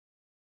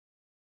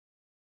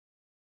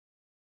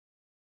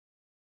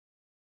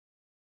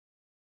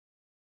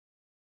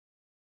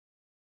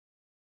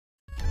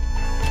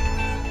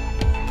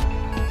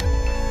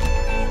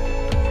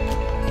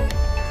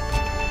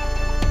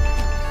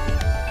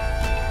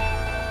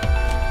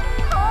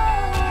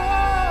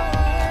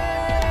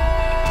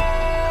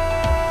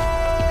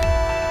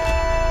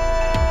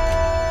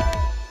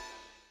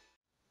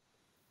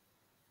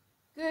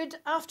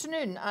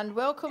afternoon and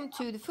welcome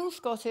to the Full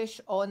Scottish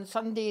on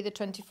Sunday the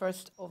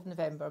 21st of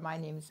November. My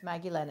name is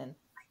Maggie Lennon.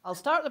 I'll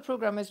start the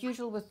programme as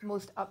usual with the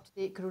most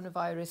up-to-date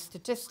coronavirus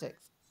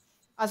statistics.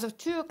 As of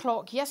 2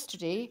 o'clock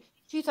yesterday,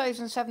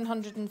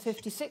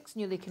 2,756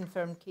 newly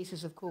confirmed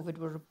cases of COVID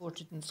were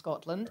reported in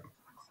Scotland.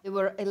 There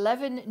were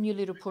 11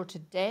 newly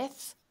reported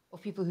deaths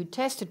of people who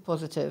tested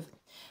positive,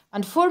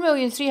 and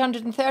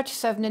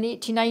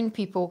 4,337,089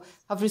 people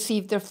have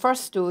received their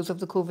first dose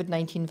of the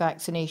COVID-19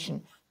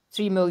 vaccination.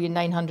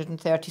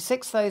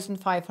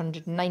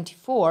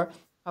 3,936,594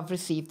 have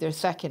received their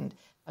second,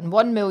 and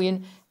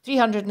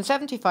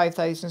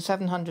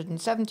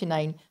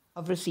 1,375,779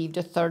 have received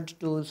a third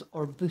dose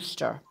or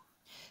booster.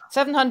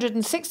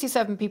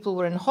 767 people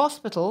were in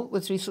hospital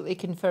with recently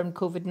confirmed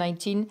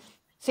COVID-19,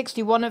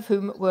 61 of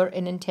whom were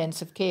in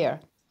intensive care.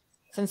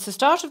 Since the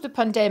start of the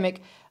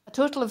pandemic, a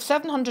total of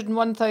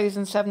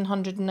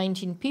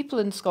 701,719 people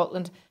in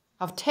Scotland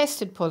have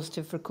tested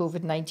positive for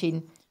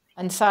COVID-19,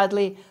 and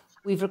sadly,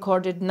 we've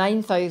recorded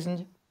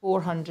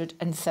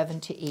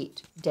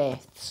 9,478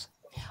 deaths.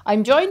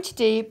 I'm joined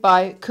today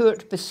by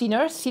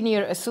Bassuener,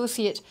 Senior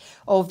Associate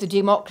of the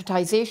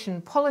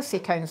Democratisation Policy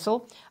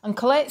Council, and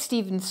Collette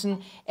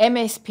Stevenson,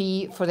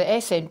 MSP for the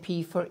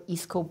SNP for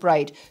East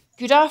Kilbride.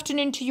 Good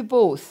afternoon to you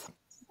both.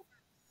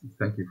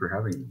 Thank you for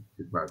having me.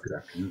 Good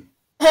afternoon.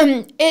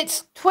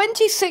 It's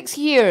 26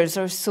 years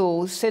or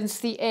so since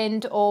the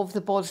end of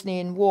the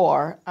Bosnian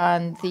War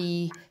and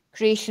the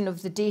creation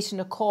of the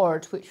Dayton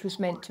Accord, which was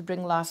meant to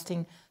bring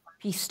lasting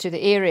peace to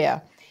the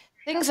area.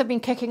 Things have been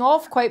kicking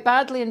off quite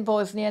badly in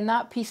Bosnia, and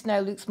that peace now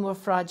looks more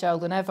fragile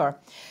than ever.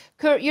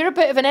 Kurt, you're a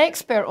bit of an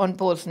expert on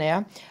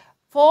Bosnia.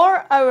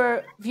 For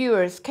our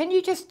viewers, can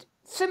you just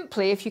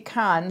simply, if you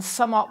can,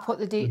 sum up what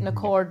the Dayton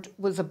Accord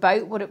was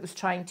about, what it was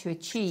trying to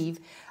achieve,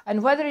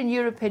 and whether, in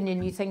your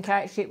opinion, you think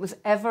actually it was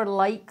ever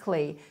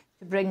likely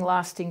to bring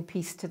lasting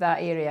peace to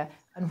that area,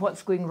 and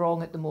what's going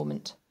wrong at the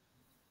moment?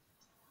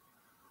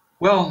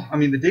 Well, I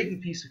mean, the Dayton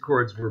Peace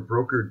Accords were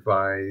brokered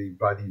by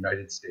the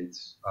United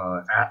States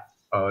at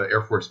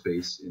Air Force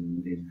Base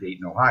in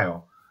Dayton,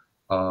 Ohio,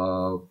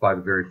 by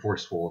the very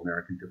forceful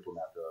American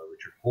diplomat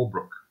Richard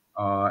Holbrooke.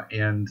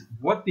 And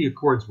what the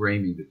Accords were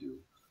aiming to do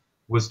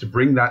was to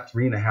bring that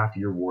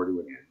 3.5-year war to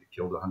an end. It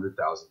killed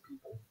 100,000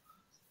 people.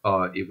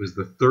 It was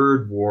the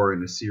third war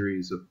in a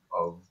series of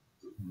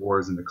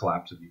wars in the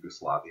collapse of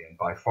Yugoslavia, and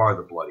by far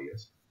the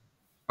bloodiest.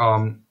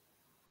 And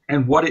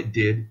what it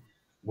did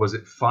was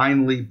it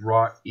finally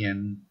brought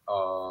in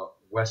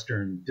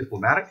Western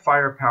diplomatic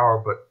firepower,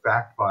 but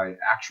backed by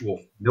actual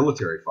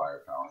military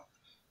firepower,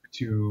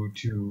 to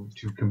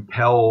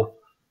compel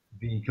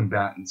the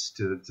combatants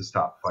to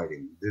stop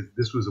fighting.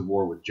 This was a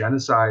war with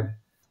genocide,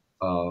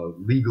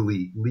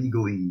 legally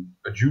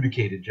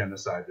adjudicated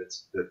genocide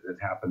that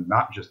happened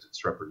not just at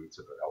Srebrenica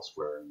but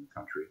elsewhere in the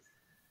country.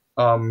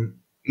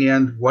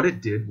 And what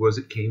it did was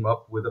it came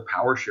up with a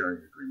power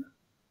sharing agreement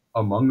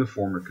among the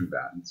former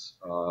combatants,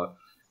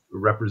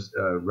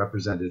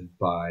 represented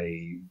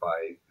by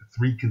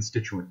three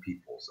constituent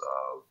peoples: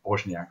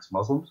 Bosniaks,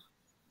 Muslims,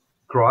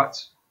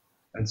 Croats,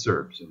 and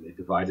Serbs, and they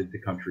divided the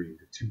country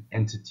into two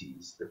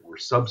entities that were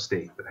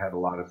sub-state that had a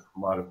lot of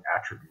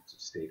attributes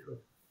of statehood.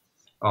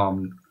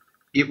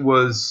 It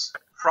was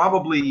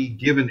probably,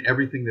 given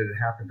everything that had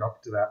happened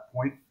up to that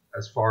point,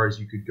 as far as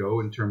you could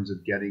go in terms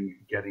of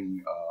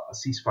getting a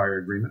ceasefire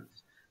agreement.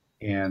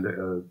 And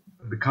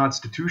the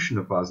Constitution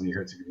of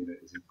Bosnia-Herzegovina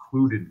is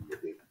included in the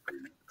Dayton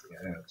Agreement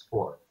and it's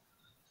for it.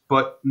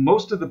 But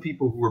most of the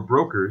people who were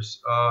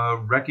brokers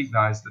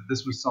recognized that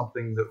this was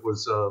something that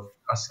was a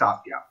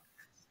stopgap,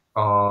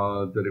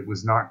 that it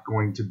was not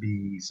going to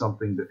be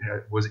something that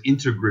was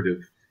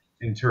integrative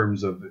in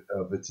terms of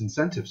its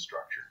incentive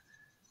structure.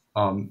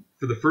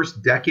 For the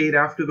first decade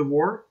after the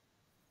war,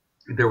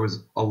 there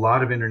was a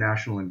lot of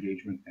international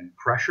engagement and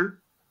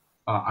pressure.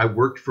 I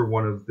worked for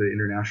one of the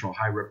international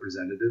high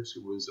representatives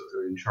who was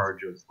in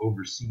charge of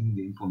overseeing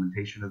the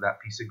implementation of that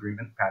peace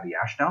agreement, Patty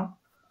Ashdown.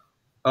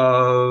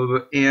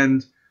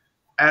 And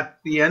at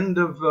the end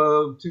of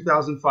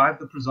 2005,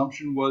 the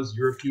presumption was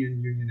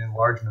European Union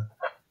enlargement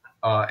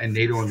and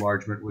NATO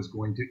enlargement was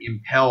going to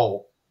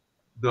impel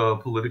the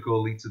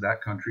political elites of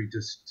that country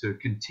to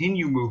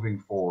continue moving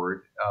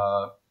forward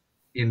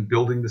in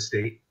building the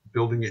state,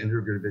 building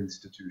integrative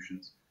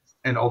institutions,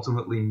 and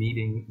ultimately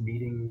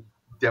meeting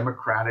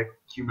democratic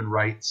human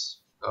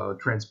rights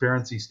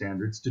transparency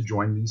standards to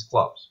join these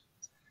clubs.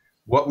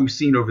 What we've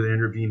seen over the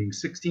intervening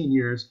 16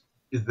 years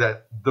is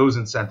that those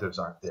incentives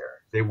aren't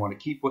there. They want to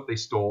keep what they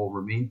stole,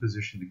 remain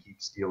positioned to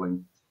keep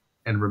stealing,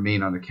 and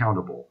remain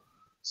unaccountable.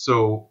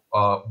 So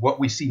what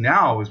we see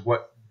now is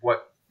what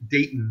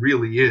Dayton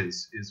really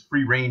is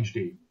free-range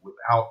Dayton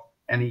without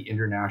any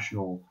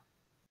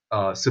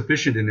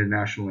sufficient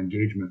international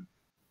engagement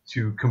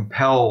to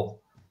compel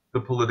the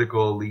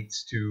political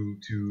elites to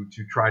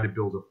try to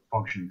build a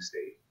functioning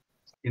state.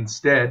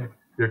 Instead,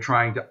 they're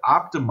trying to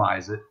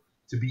optimize it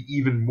to be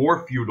even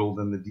more feudal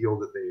than the deal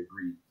that they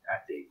agreed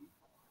at Dayton.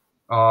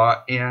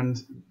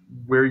 And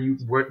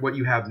what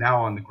you have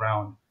now on the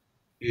ground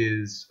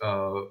is,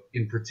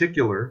 in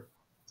particular,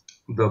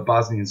 the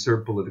Bosnian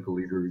Serb political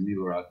leader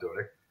Milorad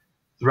Dodik,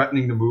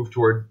 threatening to move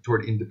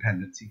toward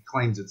independence. He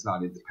claims it's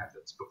not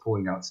independence, but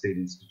pulling out state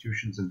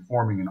institutions and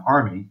forming an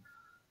army,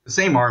 the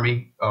same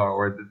army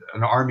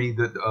an army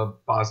that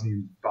of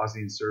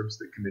Bosnian Serbs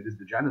that committed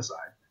the genocide.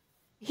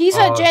 He's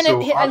a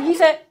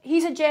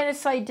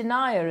genocide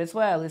denier as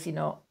well, is he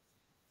not?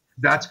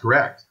 That's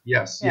correct.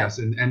 Yes, yeah. Yes,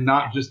 and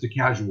not just a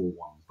casual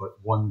one, but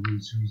one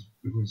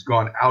who's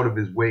gone out of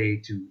his way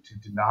to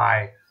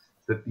deny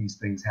that these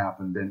things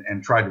happened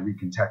and try to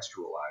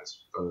recontextualize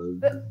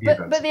the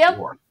events of the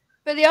war.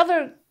 But the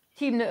other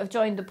team that have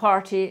joined the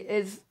party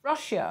is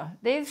Russia.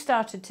 They've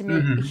started to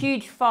make a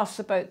huge fuss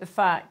about the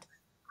fact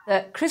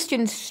that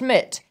Christian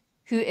Schmidt,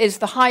 who is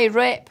the High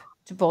Rep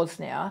to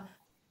Bosnia,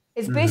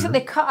 is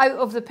basically cut out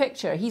of the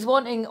picture. He's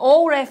wanting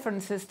all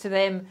references to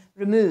them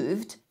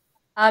removed.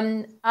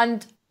 And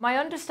my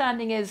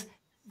understanding is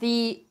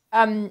the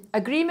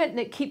agreement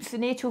that keeps the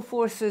NATO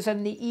forces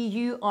and the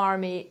EU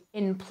army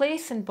in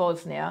place in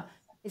Bosnia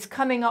is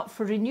coming up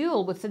for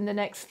renewal within the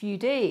next few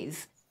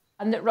days,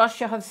 and that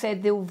Russia have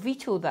said they'll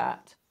veto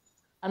that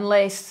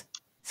unless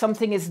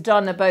something is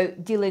done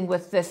about dealing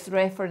with this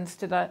reference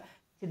to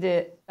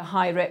the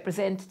High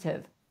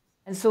Representative.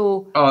 And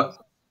so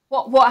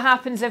what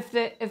happens if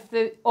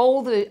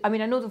I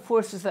mean, I know the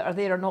forces that are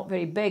there are not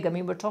very big. I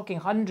mean, we're talking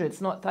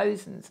hundreds, not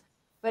thousands.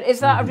 But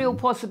is that a real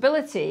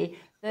possibility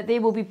that they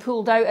will be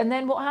pulled out, and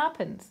then what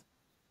happens?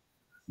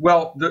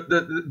 Well,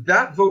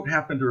 that vote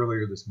happened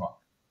earlier this month,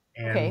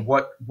 and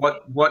what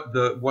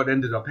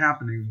ended up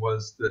happening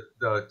was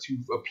that to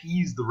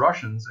appease the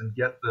Russians and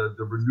get the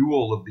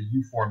renewal of the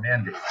EUFOR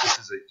mandate. This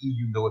is an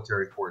EU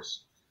military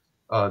force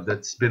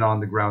that's been on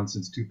the ground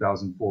since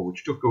 2004,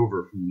 which took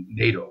over from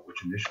NATO,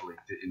 which initially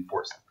did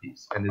enforce the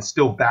peace, and is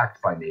still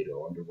backed by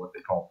NATO under what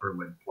they call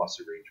Berlin Plus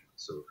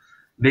arrangements. So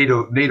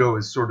NATO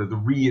is sort of the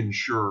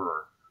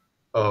reinsurer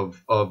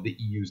of the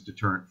EU's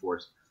deterrent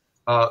force.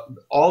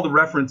 All the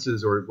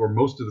references, or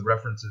most of the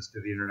references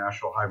to the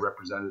International High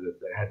Representative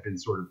that had been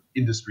sort of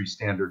industry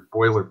standard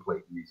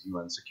boilerplate in these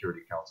UN Security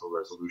Council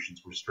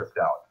resolutions were stripped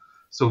out.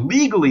 So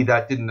legally,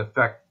 that didn't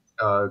affect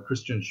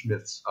Christian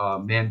Schmidt's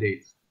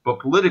mandate, but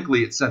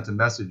politically, it sent a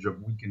message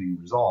of weakening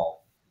resolve.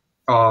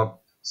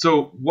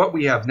 So what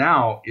we have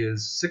now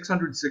is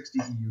 660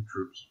 EU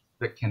troops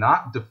that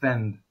cannot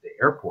defend the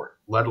airport,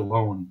 let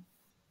alone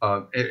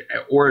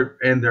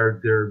and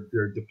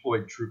they're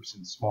deployed troops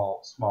in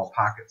small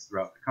pockets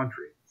throughout the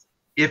country.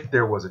 If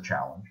there was a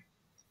challenge,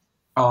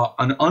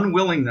 an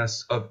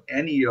unwillingness of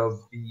any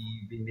of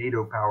the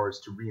NATO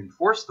powers to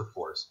reinforce the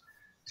force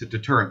to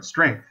deterrent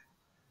strength,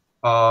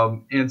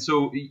 and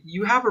so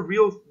you have a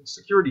real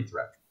security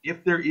threat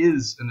if there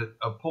is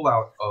a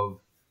pullout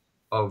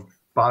of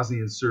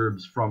Bosnian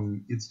Serbs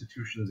from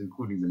institutions,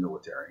 including the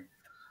military,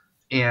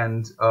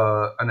 and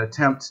an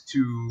attempt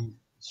to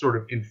sort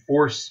of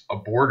enforce a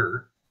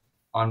border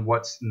on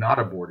what's not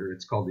a border.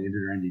 It's called the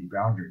interending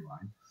boundary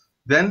line.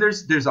 Then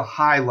there's a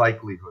high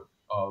likelihood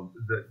of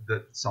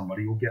that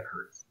somebody will get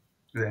hurt,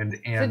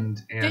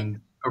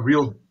 and a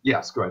real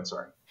yes. Go ahead.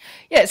 Sorry.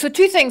 Yeah. So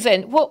two things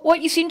then.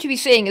 What you seem to be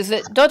saying is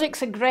that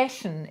Dodik's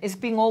aggression is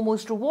being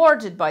almost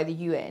rewarded by the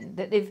UN.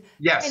 That they've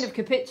kind of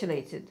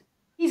capitulated.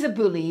 He's a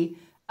bully,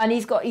 and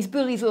he's got his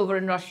bullies over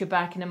in Russia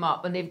backing him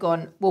up, and they've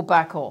gone, we'll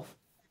back off.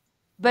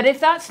 But if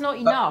that's not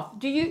enough,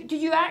 do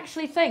you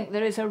actually think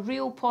there is a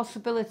real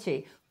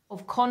possibility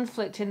of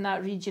conflict in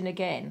that region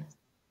again?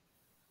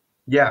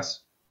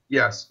 Yes.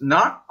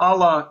 Not a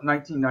la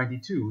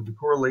 1992. The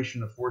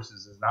correlation of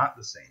forces is not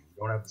the same. You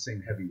don't have the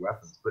same heavy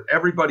weapons, but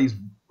everybody's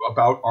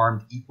about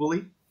armed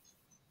equally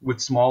with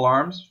small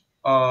arms,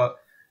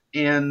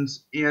 and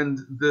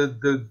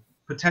the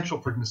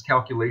potential for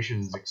miscalculation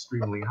is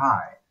extremely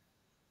high.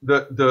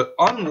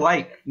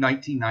 Unlike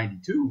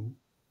 1992,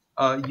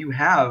 you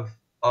have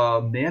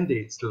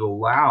mandates that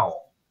allow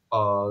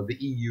the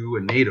EU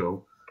and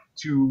NATO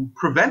to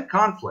prevent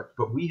conflict,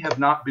 but we have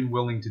not been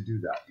willing to do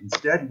that.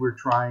 Instead, we're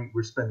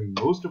spending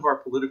most of our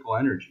political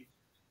energy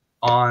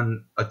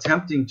on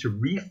attempting to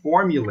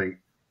reformulate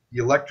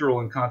the electoral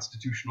and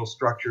constitutional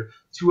structure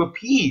to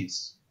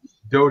appease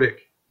Dodik,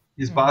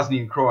 his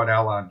Bosnian Croat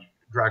ally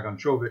Dragan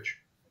Čović,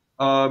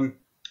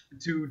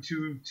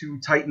 to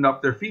tighten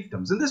up their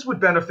fiefdoms, and this would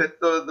benefit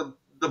the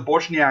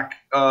Bosniak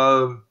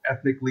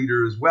ethnic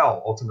leader as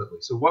well, ultimately.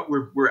 So what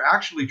we're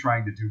actually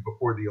trying to do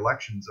before the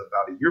elections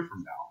about a year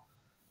from now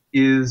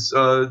is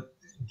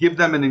give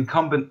them an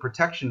incumbent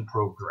protection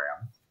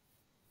program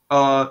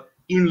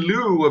in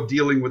lieu of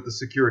dealing with the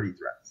security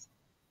threats,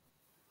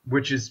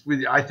 which is,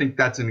 I think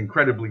that's an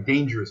incredibly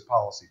dangerous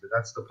policy, but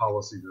that's the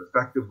policy that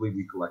effectively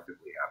we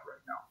collectively have right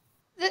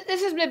now.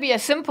 This is maybe a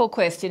simple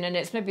question, and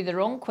it's maybe the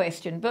wrong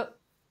question, but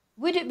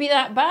would it be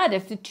that bad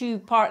if the two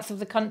parts of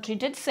the country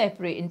did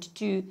separate into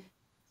two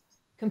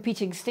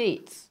competing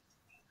states?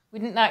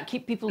 Wouldn't that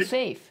keep people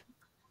safe?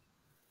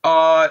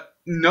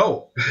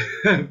 No.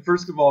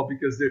 First of all,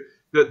 because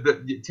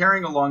the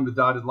tearing along the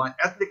dotted line,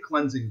 ethnic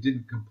cleansing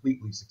didn't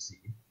completely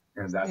succeed,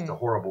 and that's a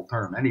horrible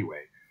term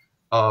anyway.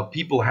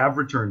 People have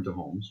returned to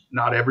homes,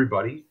 not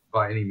everybody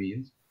by any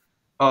means.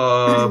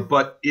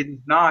 But it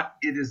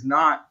is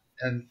not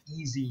an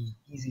easy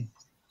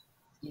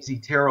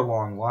tear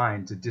along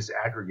line to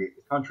disaggregate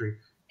the country.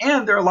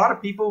 And there are a lot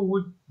of people who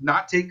would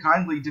not take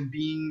kindly to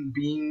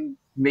being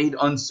made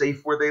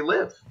unsafe where they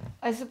live,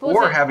 I suppose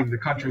or it. having the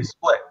country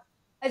split.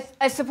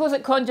 I suppose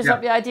it conjures Yeah,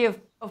 up the idea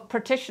of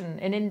partition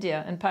in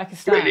India and it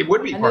Pakistan,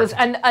 would be and those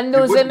partition. and It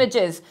those would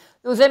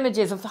be.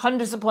 images of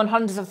hundreds upon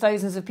hundreds of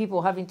thousands of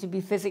people having to be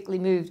physically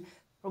moved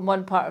from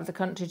one part of the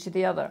country to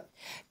the other.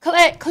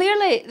 Collette,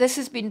 clearly, this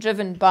has been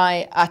driven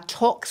by a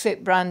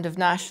toxic brand of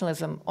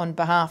nationalism on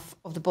behalf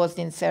of the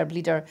Bosnian Serb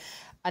leader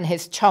and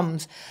his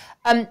chums.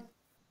 Um,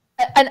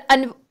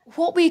 and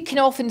what we can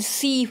often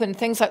see when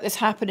things like this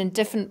happen in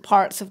different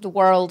parts of the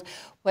world,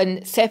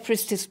 when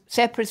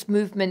separatist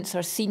movements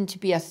are seen to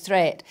be a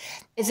threat,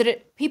 is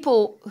that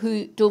people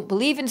who don't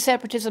believe in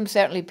separatism,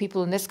 certainly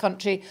people in this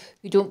country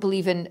who don't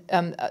believe in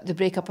the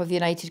breakup of the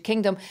United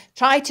Kingdom,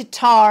 try to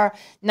tar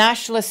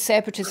nationalist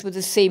separatists with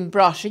the same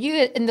brush. Are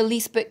you in the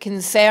least bit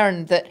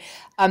concerned that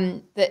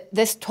that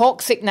this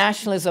toxic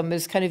nationalism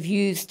is kind of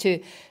used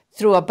to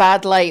throw a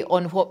bad light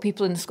on what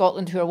people in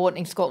Scotland who are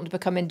wanting Scotland to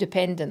become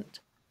independent?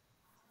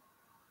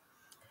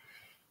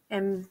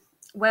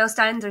 Whilst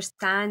I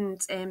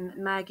understand,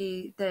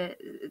 Maggie, that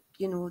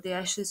the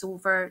issues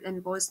over in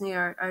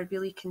Bosnia are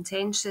really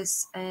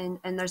contentious, and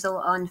there's a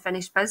lot of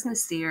unfinished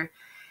business there.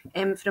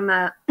 From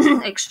a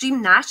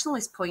extreme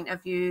nationalist point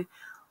of view,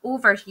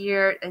 over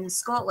here in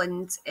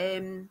Scotland,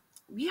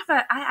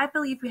 I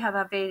believe we have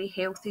a very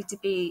healthy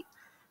debate.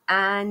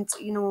 And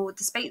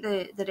despite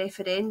the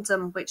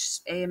referendum,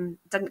 which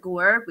didn't go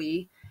our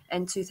way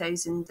in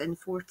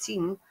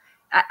 2014,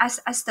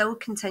 I still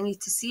continue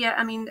to see it.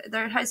 I mean,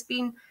 there has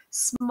been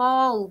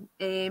small,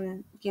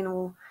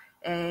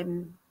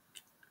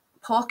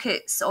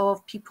 pockets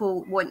of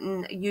people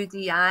wanting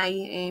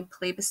UDI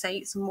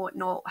plebiscites and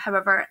whatnot.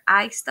 However,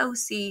 I still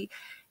see,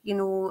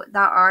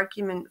 that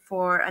argument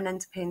for an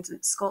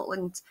independent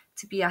Scotland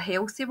to be a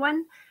healthy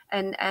one.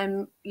 And,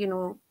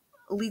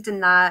 leading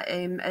that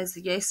is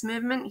the Yes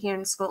movement here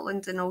in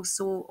Scotland, and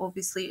also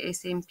obviously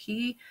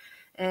SNP.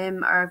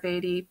 Are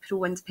very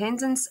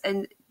pro-independence,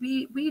 and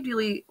we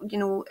really, at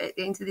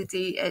the end of the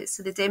day, it's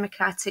the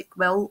democratic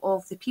will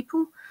of the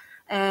people.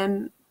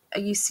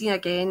 You see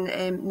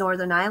again,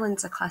 Northern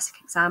Ireland's a classic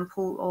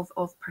example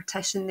of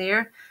partition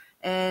there.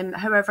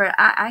 However,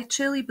 I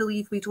truly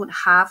believe we don't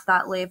have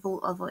that level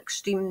of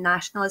extreme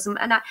nationalism.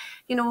 And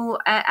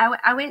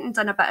I went and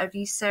done a bit of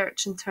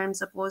research in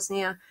terms of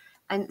Bosnia,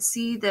 and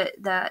see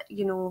that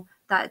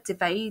that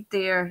divide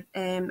there,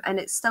 and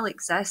it still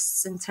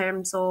exists in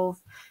terms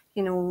of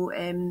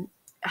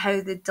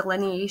how the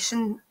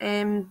delineation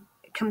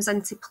comes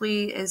into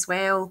play as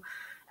well.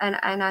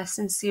 And I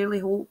sincerely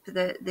hope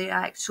that the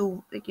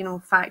actual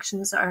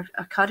factions that are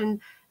occurring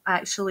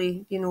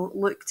actually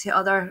look to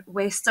other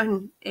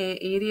Western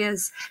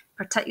areas,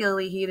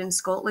 particularly here in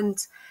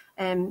Scotland,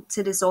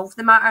 to resolve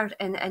the matter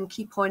and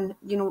keep on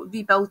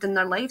rebuilding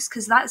their lives,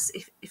 because that's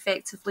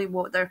effectively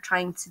what they're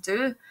trying to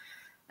do.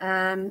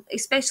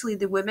 Especially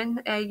the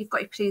women. You've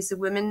got to praise the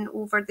women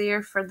over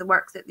there for the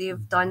work that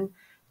they've done,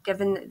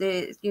 given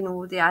the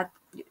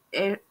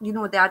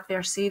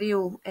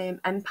adversarial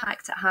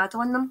impact it had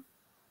on them.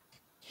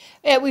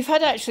 Yeah, we've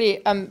had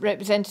actually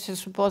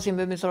representatives from Bosnian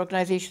women's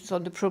organisations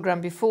on the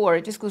programme before.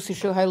 It just goes to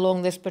show how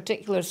long this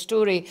particular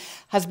story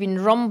has been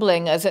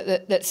rumbling, as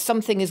that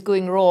something is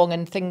going wrong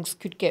and things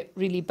could get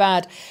really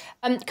bad.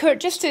 Kurt,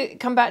 just to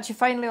come back to you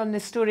finally on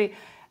this story,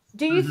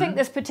 do you think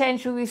there's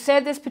potential, we've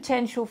said there's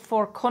potential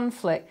for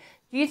conflict,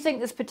 do you think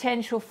there's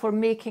potential for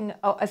making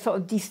a sort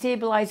of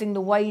destabilising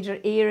the wider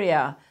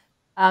area,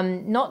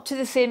 not to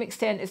the same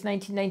extent as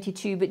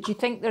 1992, but do you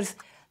think there's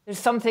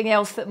something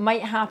else that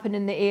might happen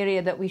in the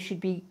area that we should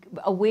be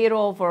aware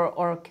of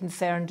or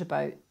concerned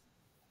about?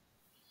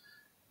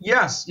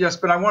 Yes,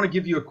 but I want to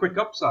give you a quick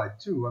upside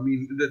too. I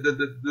mean,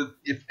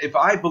 if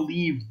I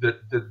believed that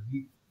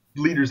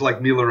leaders like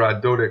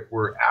Milorad Dodik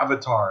were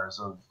avatars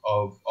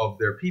of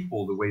their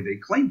people the way they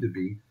claim to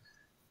be,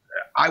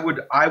 I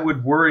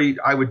would worry,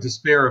 I would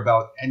despair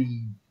about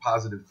any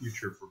positive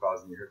future for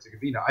Bosnia and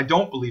Herzegovina. I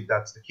don't believe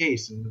that's the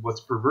case, and what's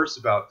perverse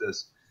about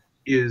this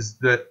is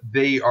that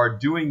they are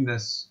doing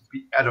this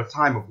at a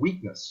time of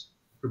weakness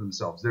for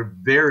themselves. They're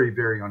very,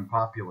 very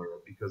unpopular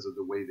because of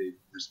the way they've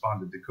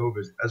responded to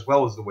COVID, as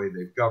well as the way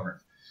they've governed.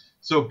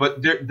 So,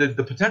 but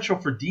the potential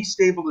for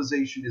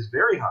destabilization is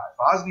very high.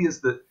 Bosnia is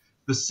the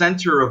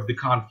center of the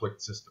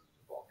conflict system in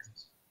the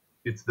Balkans.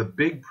 It's the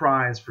big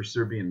prize for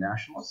Serbian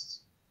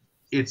nationalists.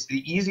 It's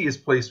the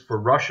easiest place for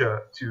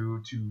Russia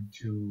to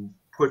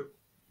put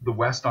the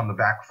West on the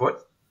back foot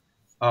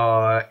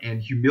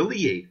and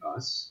humiliate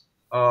us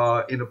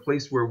in a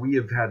place where we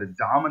have had a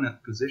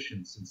dominant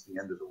position since the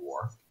end of the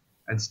war,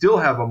 and still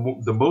have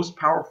the most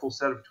powerful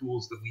set of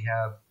tools that we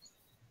have,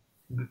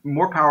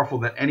 more powerful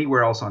than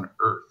anywhere else on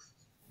earth.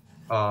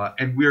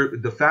 And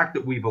the fact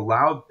that we've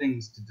allowed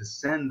things to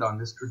descend on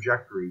this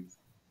trajectory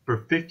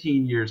for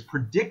 15 years,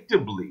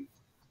 predictably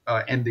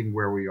ending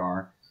where we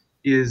are,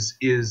 is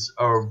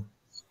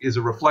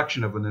a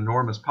reflection of an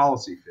enormous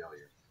policy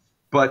failure.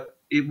 But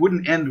it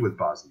wouldn't end with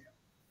Bosnia.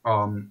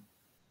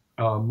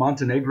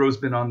 Montenegro's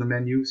been on the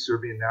menu.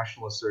 Serbian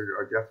nationalists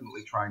are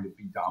definitely trying to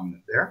be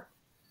dominant there.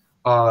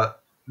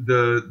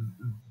 There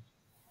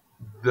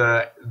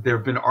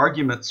have been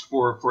arguments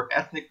for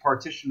ethnic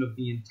partition of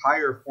the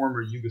entire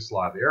former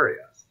Yugoslav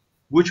area,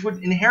 which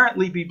would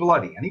inherently be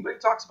bloody. Anybody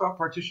talks about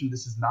partition,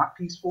 this is not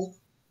peaceful.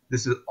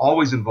 This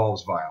always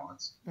involves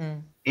violence,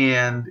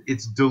 and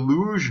it's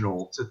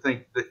delusional to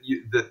think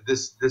that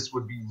this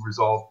would be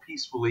resolved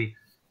peacefully,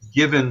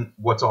 given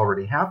what's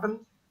already happened,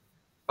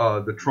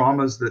 the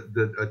traumas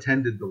that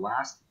attended the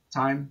last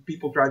time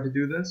people tried to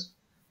do this,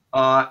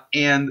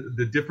 and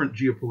the different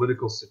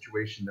geopolitical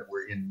situation that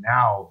we're in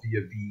now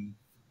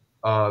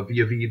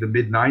vis-a-vis the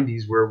mid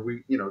 '90s, where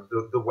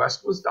the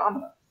West was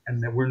dominant,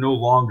 and that we're no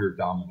longer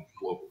dominant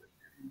globally.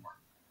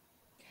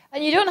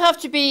 And you don't have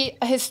to be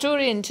a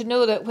historian to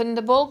know that when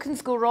the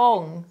Balkans go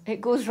wrong, it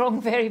goes wrong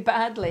very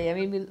badly. I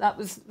mean, that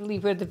was really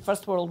where the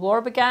First World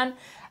War began,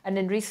 and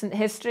in recent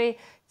history.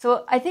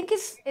 So I think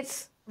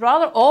it's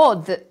rather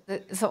odd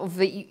that sort of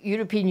the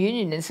European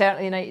Union and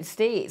certainly the United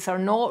States are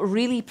not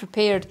really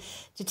prepared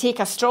to take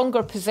a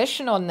stronger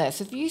position on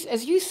this.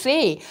 As you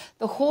say,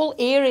 the whole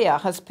area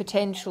has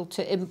potential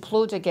to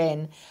implode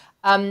again.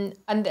 And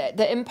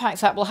the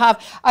impacts that will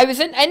have. I was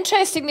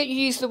interesting that you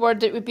used the word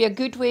that it would be a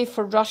good way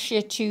for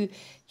Russia to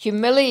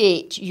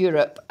humiliate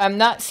Europe.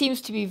 That seems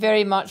to be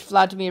very much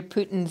Vladimir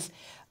Putin's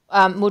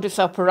modus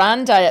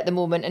operandi at the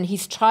moment, and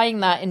he's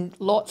trying that in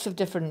lots of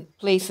different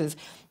places.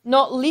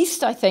 Not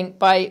least, I think,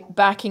 by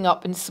backing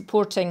up and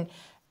supporting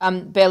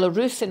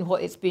Belarus in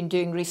what it's been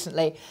doing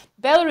recently.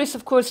 Belarus,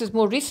 of course, is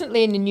more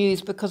recently in the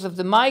news because of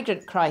the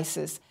migrant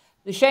crisis.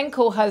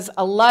 Lukashenko has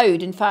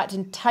allowed, in fact,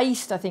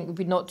 enticed, I think would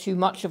be not too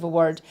much of a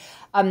word,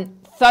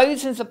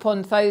 thousands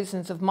upon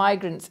thousands of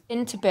migrants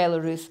into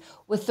Belarus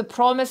with the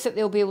promise that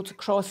they'll be able to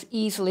cross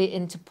easily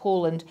into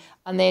Poland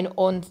and then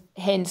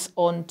hence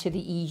on to the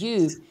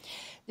EU.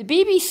 The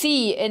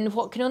BBC, in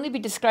what can only be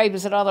described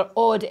as a rather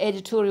odd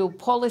editorial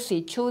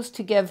policy, chose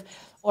to give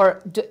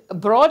or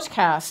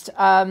broadcast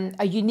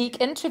a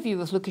unique interview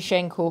with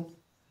Lukashenko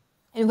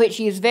in which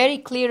he is very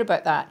clear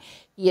about that.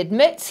 He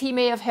admits he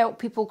may have helped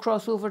people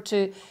cross over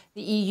to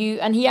the EU,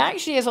 and he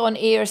actually is on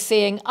air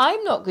saying,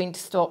 I'm not going to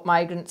stop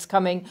migrants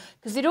coming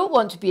because they don't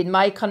want to be in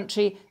my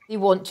country, they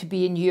want to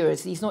be in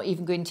yours. He's not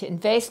even going to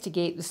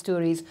investigate the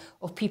stories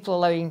of people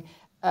allowing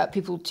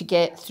people to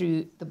get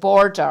through the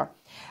border.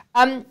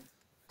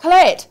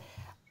 Collette,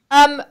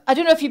 I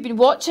don't know if you've been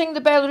watching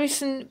the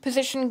Belarusian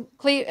position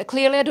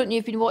clearly. I don't know if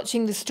you've been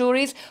watching the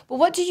stories, but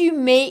what do you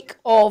make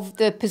of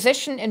the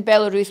position in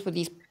Belarus with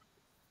these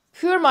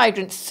poor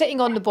migrants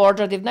sitting on the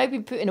border? They've now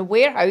been put in a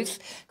warehouse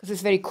because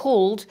it's very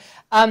cold.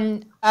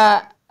 And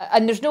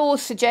there's no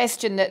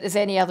suggestion that there's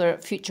any other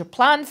future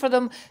plan for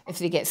them, if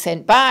they get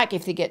sent back,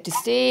 if they get to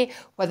stay,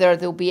 whether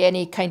there'll be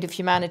any kind of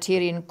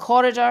humanitarian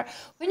corridor.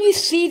 When you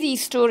see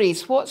these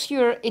stories, what's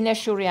your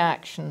initial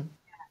reaction?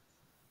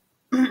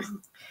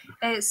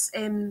 It's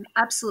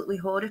absolutely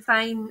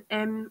horrifying,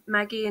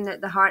 Maggie, and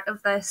at the heart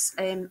of this,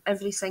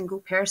 every single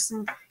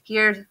person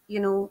here,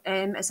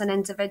 as an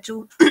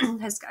individual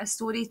has got a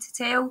story to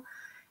tell.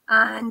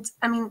 And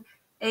I mean,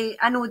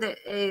 I know that,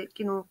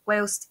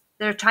 whilst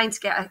they're trying to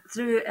get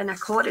through in a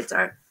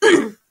corridor,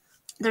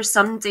 there's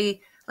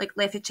somebody like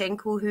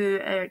Levchenko who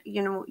are,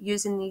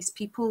 using these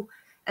people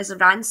as a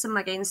ransom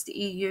against the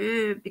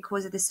EU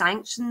because of the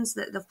sanctions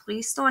that they've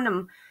placed on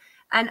them.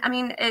 And I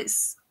mean,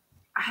 it's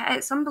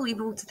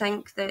unbelievable to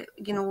think that,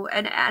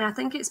 and I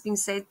think it's been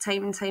said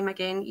time and time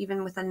again,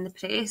 even within the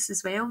press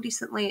as well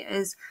recently,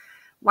 is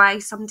why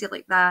somebody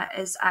like that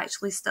is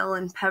actually still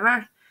in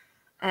power.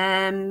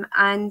 And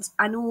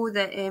I know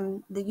that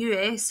the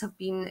US have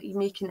been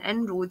making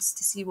inroads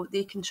to see what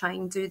they can try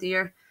and do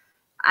there.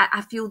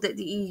 I feel that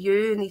the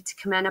EU need to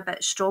come in a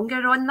bit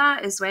stronger on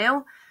that as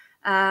well.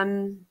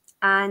 And,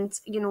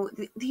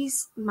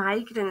 these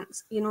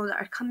migrants, that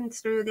are coming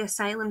through, the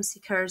asylum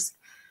seekers,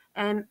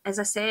 as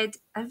I said,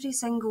 every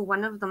single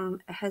one of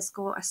them has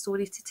got a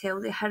story to tell,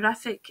 the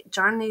horrific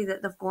journey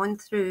that they've gone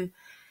through,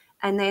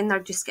 and then they're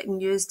just getting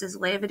used as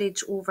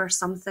leverage over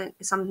something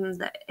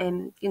that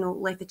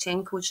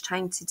Levchenko is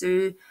trying to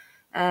do,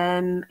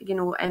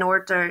 in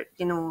order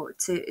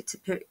to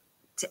put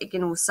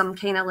some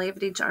kind of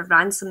leverage or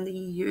ransom the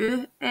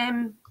EU,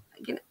 and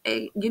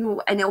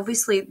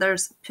obviously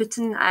there's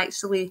Putin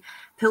actually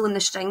pulling the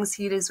strings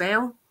here as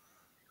well.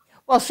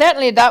 Well,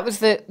 certainly that was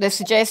the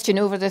suggestion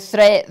over the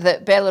threat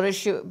that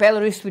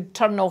Belarus would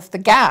turn off the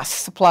gas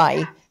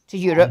supply to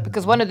Europe,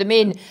 because one of the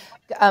main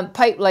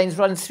pipelines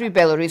runs through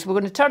Belarus. We're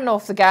going to turn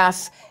off the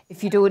gas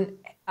if you don't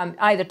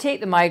either take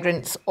the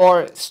migrants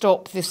or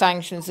stop the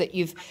sanctions that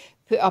you've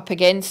put up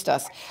against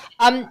us.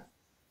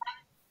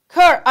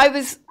 Kurt, I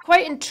was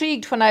quite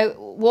intrigued when I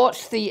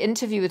watched the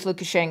interview with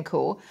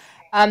Lukashenko.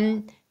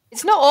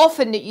 It's not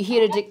often that you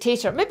hear a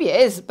dictator, maybe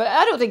it is, but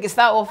I don't think it's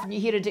that often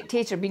you hear a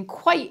dictator being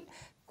quite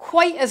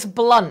as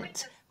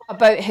blunt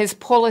about his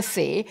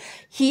policy.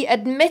 He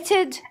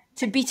admitted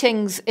to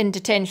beatings in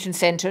detention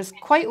centres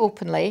quite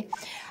openly,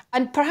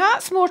 And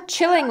perhaps more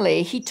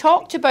chillingly, he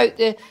talked about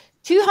the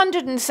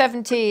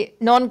 270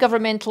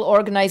 non-governmental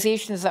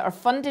organisations that are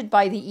funded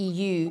by the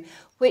EU,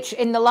 which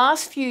in the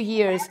last few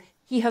years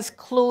he has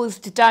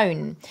closed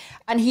down.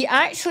 And he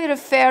actually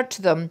referred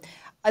to them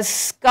as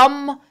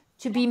scum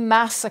to be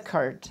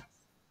massacred.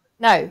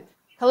 Now,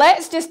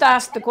 Colette's just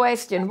asked the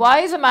question, why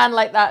is a man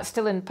like that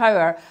still in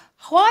power?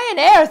 Why on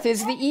earth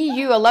is the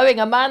EU allowing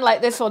a man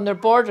like this on their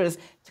borders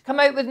to come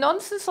out with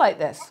nonsense like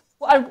this?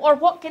 Or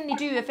what can they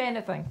do, if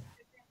anything?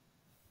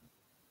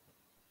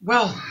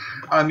 Well,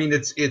 I mean,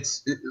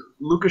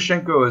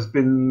 Lukashenko has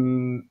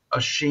been a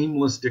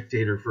shameless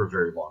dictator for a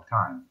very long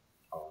time.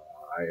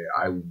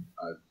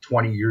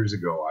 20 years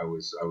ago, I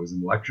was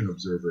an election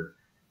observer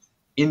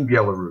in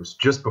Belarus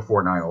just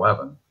before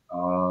 9/11,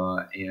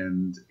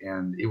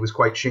 and it was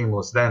quite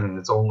shameless then, and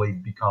it's only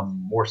become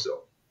more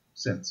so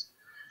since.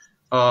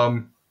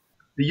 The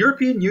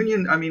European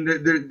Union, I mean,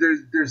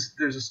 there's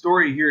a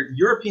story here. The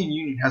European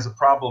Union has a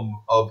problem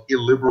of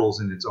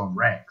illiberals in its own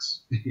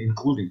ranks,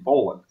 including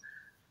Poland.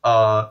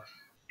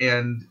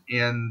 And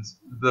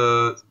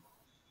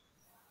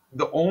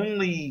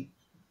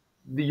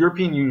the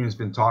European Union has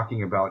been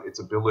talking about its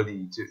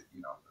ability to,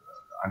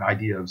 an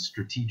idea of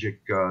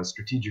strategic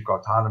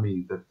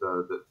autonomy that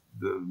the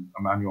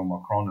Emmanuel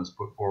Macron has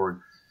put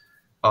forward,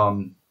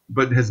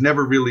 but has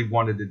never really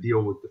wanted to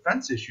deal with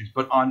defense issues.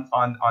 But on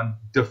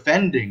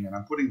defending, and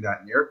I'm putting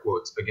that in air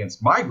quotes,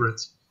 against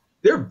migrants,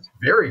 they're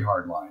very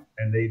hardline,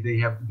 and they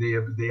have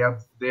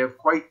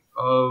quite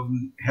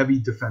heavy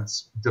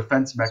defense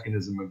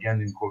mechanism, again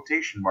in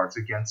quotation marks,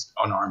 against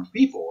unarmed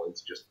people.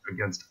 It's just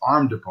against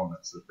armed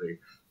opponents that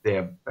they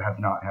have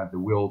not had the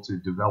will to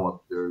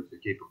develop their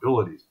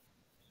capabilities.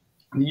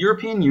 In the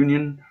European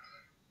Union,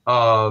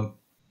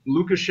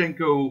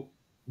 Lukashenko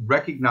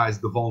recognized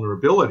the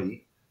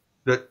vulnerability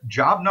that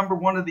job number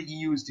one of the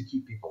EU is to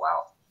keep people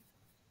out.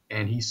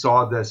 And he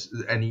saw this,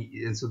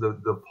 and so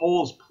the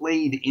Poles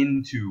played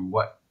into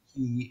what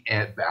he,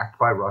 backed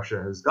by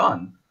Russia, has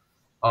done.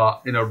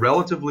 In a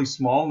relatively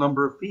small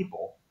number of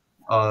people,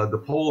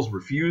 the Poles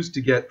refused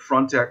to get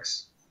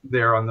Frontex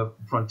there on the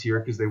frontier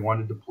because they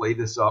wanted to play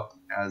this up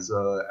as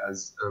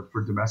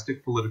for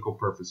domestic political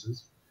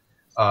purposes,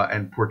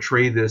 and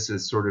portray this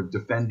as sort of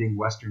defending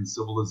Western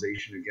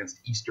civilization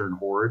against Eastern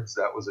hordes.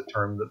 That was a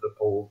term that the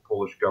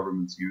Polish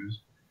governments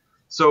used.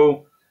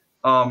 So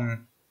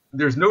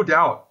there's no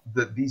doubt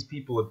that these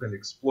people have been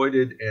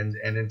exploited and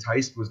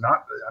enticed,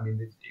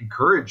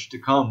 encouraged to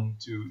come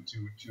to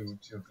be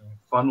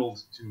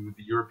funneled to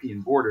the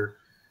European border,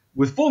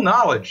 with full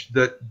knowledge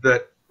that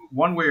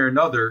one way or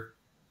another,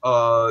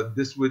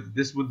 this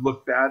would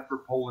look bad for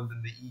Poland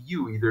and the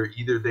EU.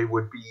 Either they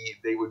would be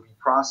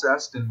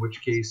processed, in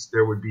which case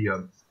there would be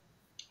a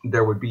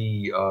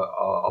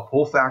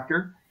pull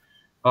factor,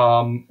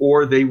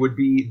 or they would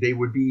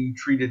be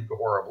treated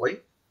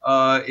horribly.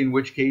 In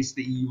which case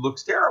the EU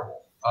looks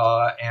terrible.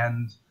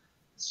 And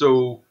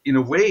so, in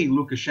a way,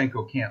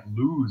 Lukashenko can't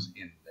lose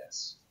in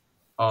this.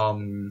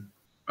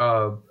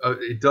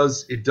 It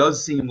does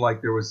seem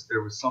like there was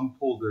some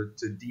pull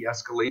to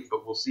de-escalate,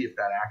 but we'll see if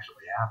that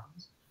actually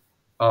happens.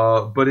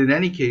 But in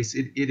any case,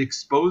 it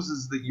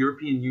exposes that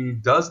European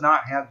Union does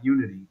not have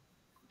unity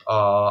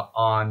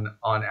on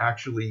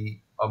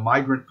actually a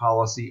migrant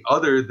policy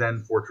other than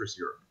Fortress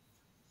Europe.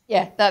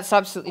 Yeah, that's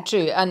absolutely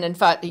true. And in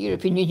fact, the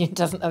European Union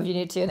doesn't have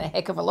unity in a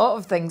heck of a lot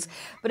of things.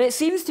 But it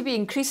seems to be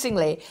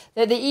increasingly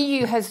that the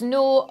EU has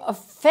no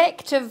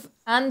effective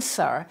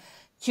answer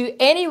to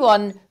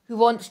anyone who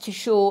wants to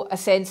show a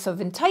sense of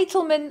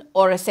entitlement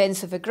or a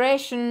sense of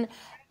aggression.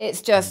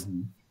 It's just,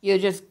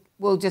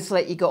 we'll just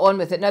let you go on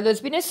with it. Now,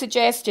 there's been a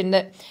suggestion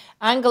that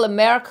Angela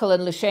Merkel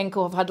and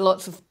Lukashenko have had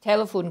lots of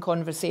telephone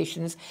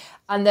conversations,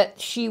 and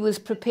that she was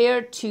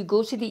prepared to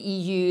go to the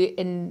EU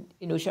in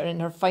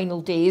her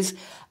final days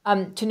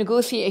to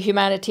negotiate a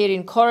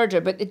humanitarian corridor.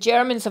 But the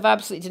Germans have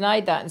absolutely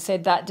denied that and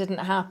said that didn't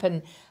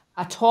happen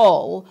at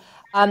all.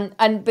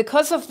 And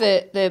because of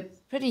the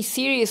pretty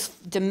serious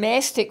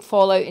domestic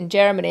fallout in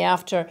Germany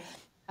after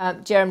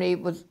Germany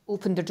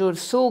opened their doors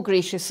so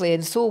graciously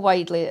and so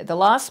widely at the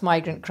last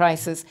migrant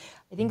crisis,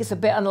 I think it's a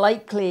bit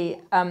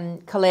unlikely,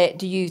 Collette,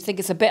 do you think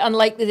it's a bit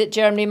unlikely that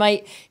Germany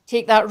might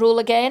take that role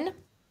again?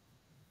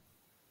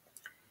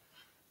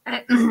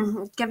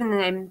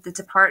 Given the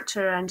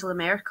departure of Angela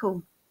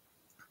Merkel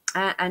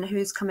and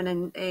who's coming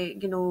in,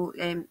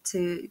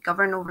 to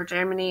govern over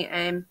Germany,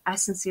 I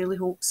sincerely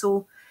hope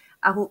so.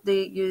 I hope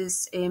they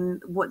use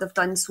what they've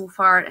done so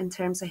far in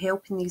terms of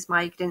helping these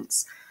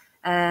migrants,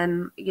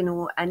 and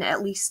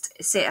at least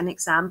set an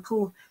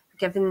example,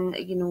 given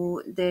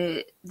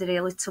the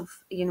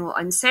relative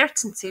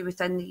uncertainty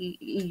within the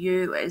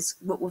EU is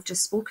what we've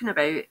just spoken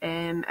about.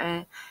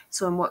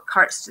 So, and what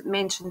Kurt's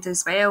mentioned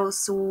as well.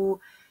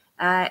 So,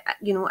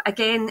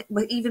 again,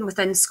 even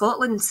within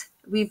Scotland,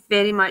 we've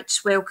very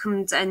much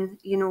welcomed in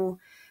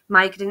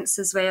migrants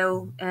as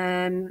well.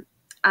 And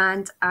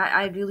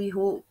I really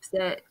hope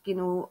that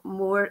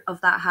more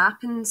of that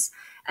happens,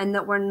 and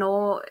that we're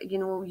not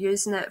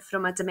using it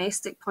from a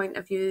domestic point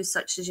of view,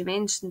 such as you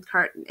mentioned,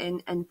 Kurt,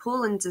 in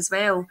Poland as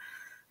well.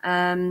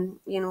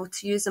 to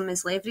use them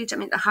as leverage. I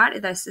mean, the heart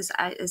of this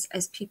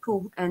is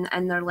people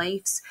in their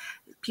lives,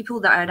 people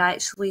that are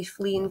actually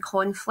fleeing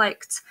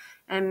conflict,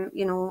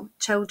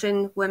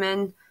 children,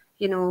 women,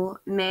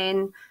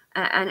 men,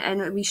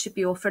 and we should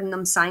be offering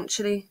them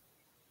sanctuary.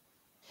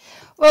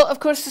 Well, of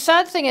course, the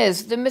sad thing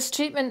is the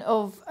mistreatment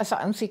of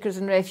asylum seekers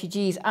and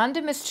refugees and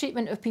the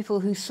mistreatment of people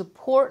who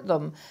support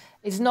them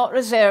is not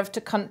reserved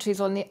to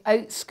countries on the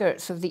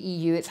outskirts of the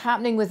EU. It's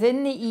happening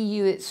within the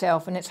EU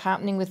itself, and it's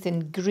happening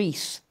within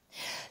Greece.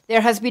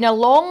 There has been a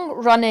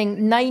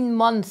long-running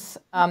 9-month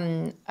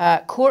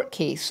court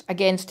case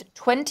against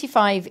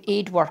 25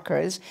 aid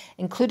workers,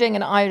 including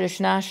an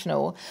Irish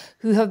national,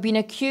 who have been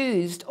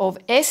accused of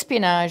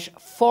espionage,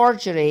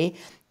 forgery,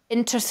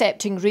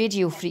 intercepting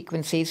radio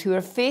frequencies, who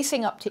are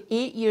facing up to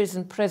 8 years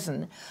in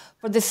prison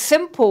for the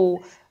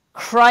simple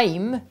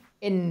crime,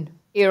 in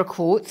air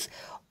quotes,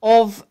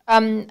 of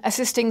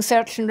assisting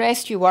search and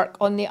rescue work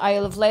on the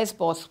Isle of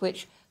Lesbos,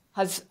 which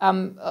has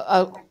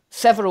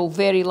several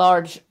very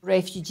large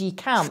refugee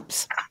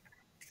camps.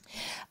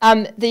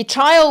 The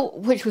trial,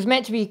 which was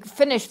meant to be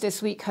finished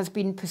this week, has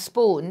been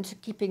postponed,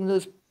 keeping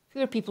those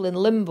poor people in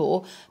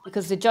limbo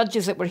because the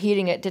judges that were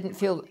hearing it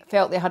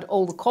felt they had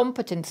all the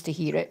competence to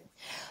hear it.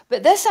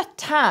 But this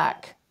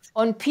attack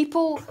on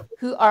people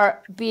who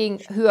are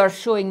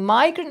showing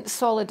migrant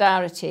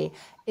solidarity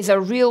is a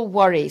real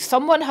worry.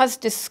 Someone has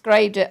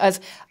described it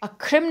as a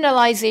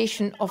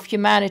criminalisation of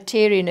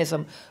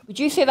humanitarianism. Would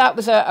you say that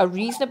was a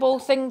reasonable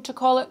thing to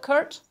call it,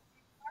 Kurt?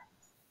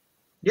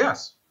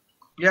 Yes.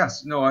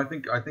 Yes. No, I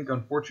think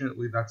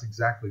unfortunately that's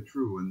exactly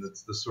true, and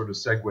that's the sort of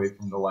segue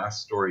from the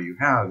last story you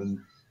have. And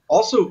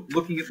also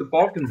looking at the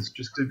Balkans,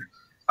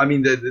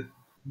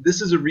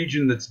 this is a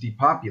region that's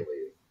depopulated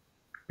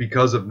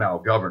because of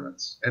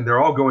malgovernance, and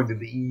they're all going to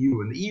the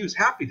EU, and the EU is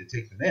happy to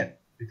take them in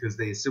because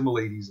they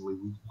assimilate easily.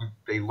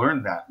 They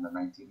learned that in the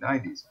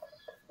 1990s.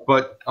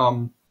 But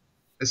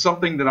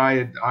something that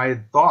I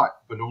had thought,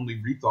 but only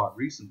rethought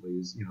recently,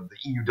 is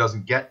the EU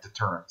doesn't get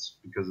deterrence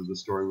because of the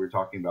story we were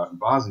talking about in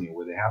Bosnia,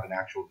 where they have an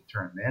actual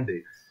deterrent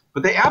mandate.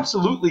 But they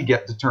absolutely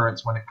get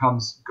deterrence when it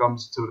comes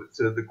to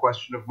the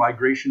question of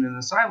migration and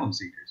asylum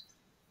seekers.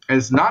 And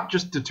it's not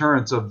just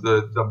deterrence of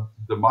the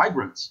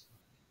migrants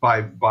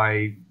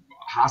by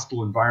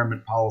hostile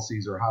environment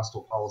policies or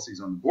hostile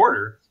policies on the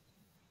border.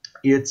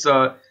 It's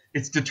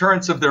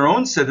deterrence of their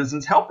own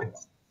citizens helping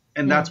them,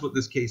 and that's what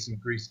this case in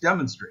Greece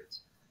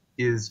demonstrates.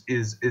 Is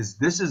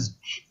this is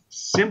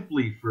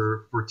simply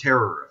for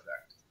terror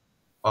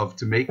effect,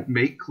 to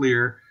make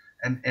clear,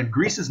 and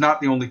Greece is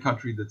not the only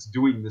country that's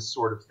doing this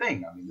sort of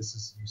thing. I mean, you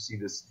see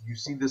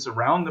this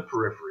around the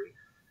periphery.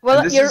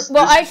 Well,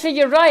 actually,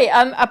 you're right.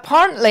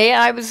 Apparently,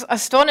 I was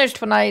astonished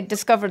when I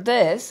discovered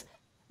this.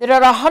 There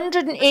are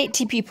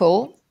 180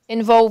 people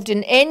involved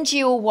in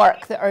NGO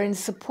work that are in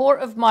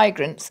support of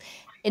migrants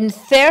in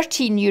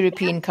 13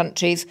 European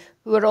countries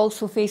who are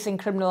also facing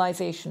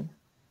criminalisation.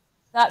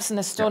 That's an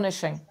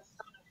astonishing.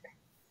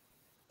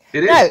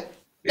 It is.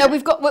 Now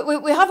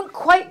we haven't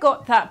quite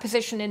got that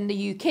position in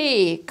the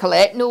UK,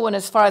 Collette. No one,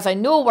 as far as I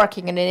know,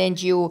 working in an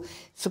NGO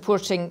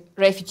supporting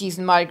refugees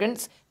and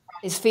migrants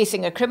is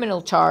facing a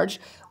criminal charge.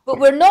 But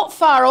we're not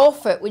far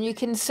off it when you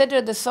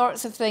consider the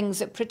sorts of things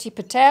that Priti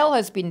Patel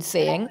has been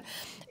saying,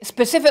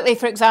 specifically,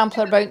 for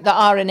example, about the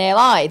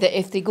RNLI, that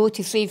if they go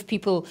to save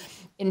people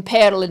in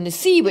peril in the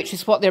sea, which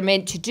is what they're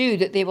meant to do,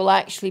 that they will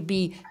actually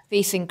be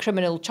facing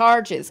criminal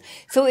charges.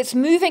 So it's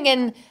moving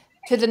in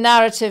to the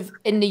narrative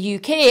in the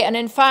UK. And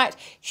in fact,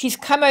 she's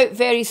come out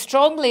very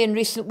strongly in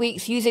recent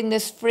weeks using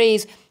this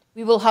phrase,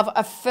 "We will have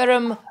a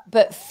firm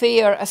but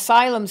fair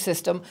asylum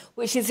system,"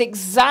 which is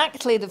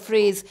exactly the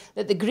phrase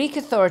that the Greek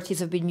authorities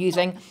have been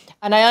using.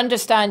 And I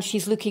understand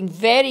she's looking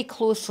very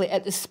closely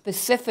at the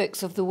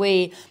specifics of the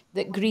way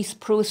that Greece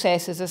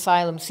processes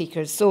asylum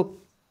seekers. So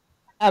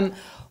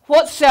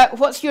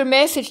what's your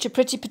message to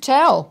Priti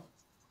Patel?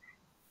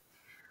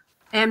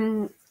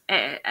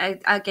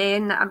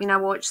 Again, I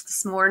watched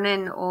this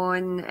morning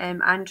on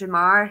Andrew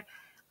Marr,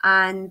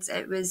 and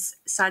it was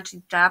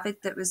Sajid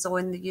Javid that was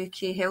on, the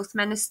UK Health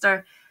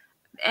Minister,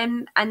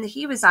 and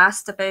he was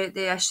asked about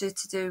the issue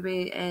to do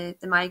with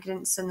the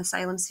migrants and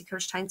asylum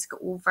seekers trying to get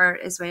over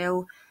as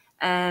well,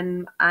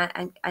 and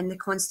the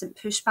constant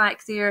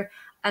pushback there.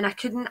 And I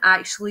couldn't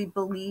actually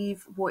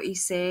believe what he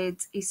said.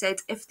 He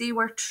said if they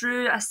were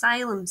true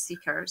asylum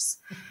seekers,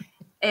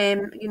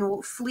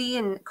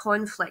 fleeing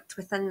conflict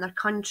within their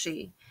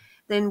country,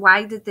 then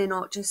why did they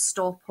not just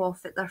stop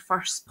off at their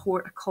first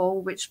port of call,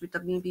 which would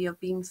have maybe have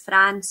been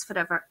France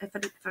forever?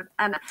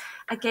 And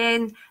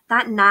again,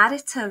 that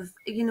narrative,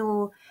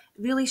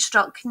 really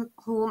struck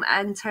home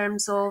in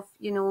terms of,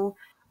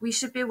 we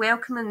should be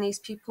welcoming these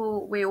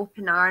people with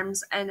open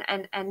arms and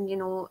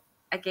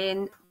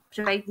again,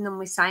 providing them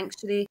with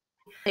sanctuary.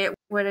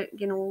 We're,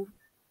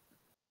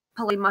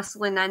 probably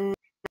muscling in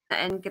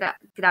and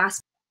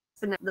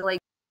grasping at the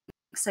likes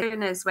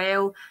as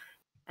well.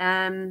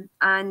 And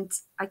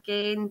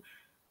again,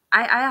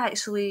 I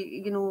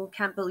actually,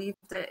 can't believe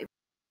that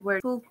we're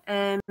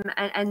and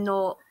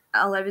not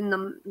allowing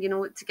them,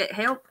 to get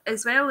help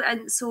as well.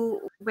 And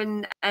so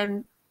when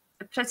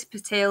Priti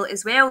Patel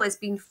as well is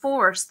being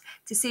forced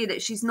to say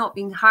that she's not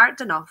been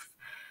hard enough,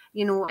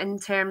 in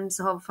terms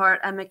of her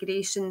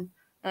immigration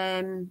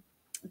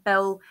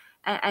bill.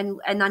 And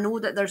I know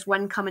that there's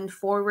one coming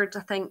forward,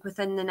 I think,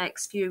 within the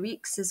next few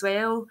weeks as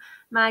well,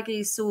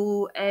 Maggie.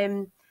 So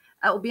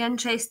it'll be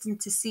interesting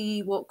to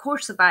see what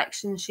course of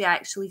action she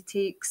actually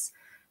takes.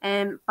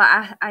 But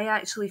I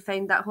actually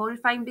find that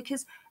horrifying,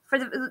 because for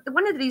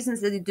one of the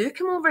reasons that they do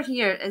come over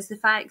here is the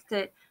fact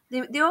that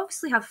they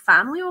obviously have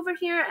family over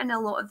here, and a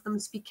lot of them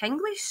speak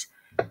English.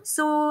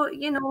 So,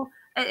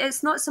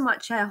 it's not so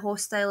much a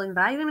hostile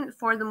environment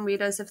for them,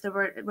 whereas if they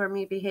were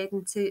maybe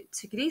heading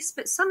to Greece.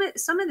 But some of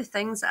the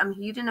things that I'm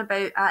hearing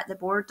about at the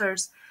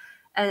borders,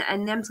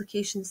 and the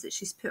implications that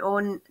she's put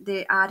on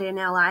the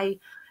RNLI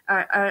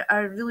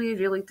are really,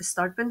 really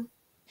disturbing.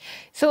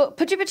 So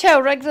Priti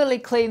Patel regularly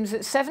claims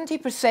that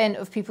 70%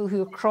 of people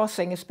who are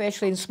crossing,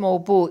 especially in small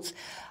boats,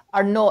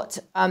 are not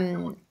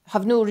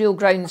have no real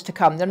grounds to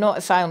come. They're not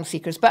asylum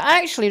seekers. But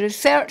actually,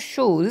 research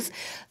shows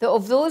that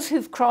of those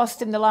who've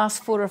crossed in the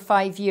last 4 or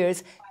 5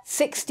 years,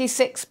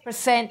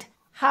 66%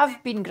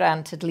 have been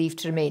granted leave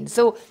to remain.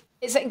 So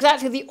it's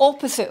exactly the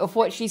opposite of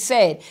what she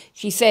said.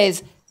 She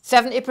says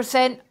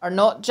 70% are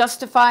not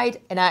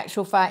justified. In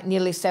actual fact,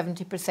 nearly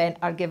 70%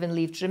 are given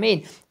leave to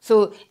remain.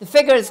 So the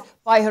figures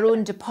by her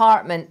own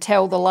department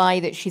tell the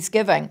lie that she's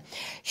giving.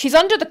 She's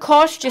under the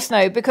cosh just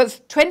now because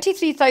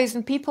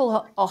 23,000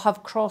 people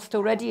have crossed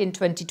already in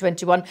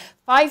 2021,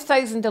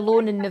 5,000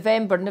 alone in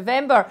November.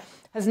 November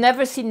has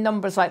never seen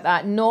numbers like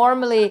that.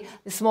 Normally,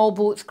 the small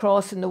boats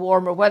cross in the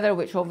warmer weather,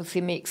 which obviously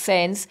makes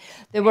sense.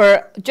 There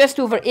were just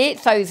over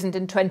 8,000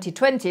 in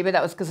 2020, but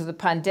that was because of the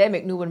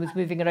pandemic. No one was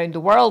moving around the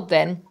world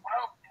then.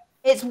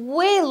 It's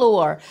way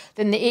lower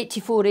than the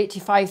 84,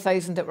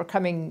 85,000 that were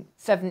coming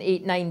 7,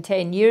 8, 9,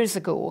 10 years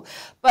ago.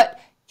 But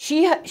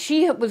she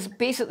was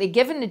basically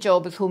given the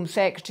job as Home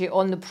Secretary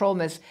on the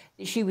promise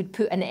that she would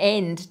put an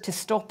end to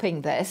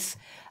stopping this.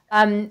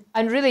 And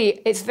really,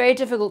 it's very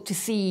difficult to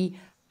see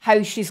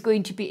how she's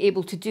going to be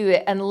able to do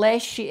it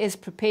unless she is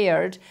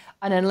prepared,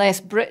 and unless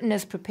Britain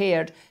is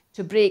prepared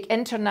to break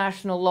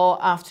international law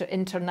after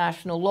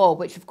international law,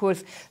 which of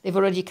course they've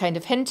already kind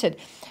of hinted.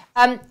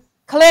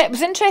 Collette, it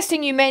was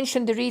interesting you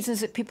mentioned the reasons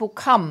that people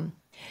come.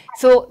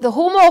 So the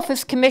Home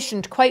Office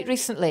commissioned quite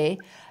recently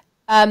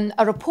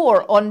a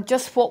report on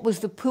just what was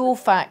the pull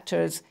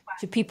factors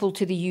to people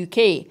to the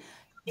UK.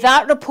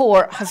 That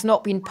report has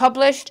not been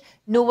published.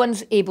 No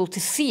one's able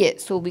to see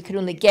it, so we can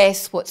only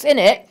guess what's in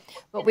it.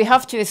 But we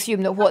have to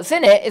assume that what's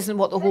in it isn't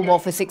what the Home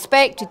Office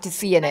expected to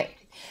see in it.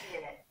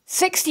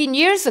 16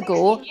 years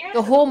ago,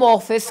 the Home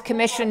Office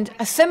commissioned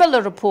a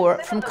similar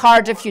report from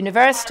Cardiff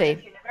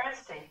University.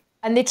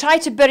 And they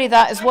tried to bury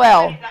that as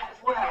well.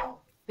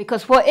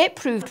 Because what it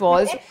proved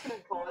was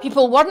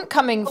people weren't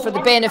coming for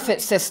the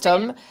benefit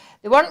system.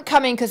 They weren't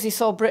coming because they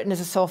saw Britain as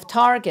a soft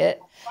target.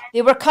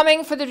 They were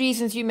coming for the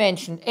reasons you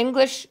mentioned.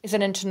 English is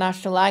an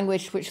international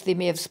language, which they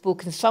may have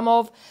spoken some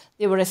of.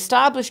 They were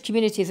established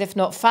communities, if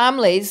not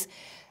families.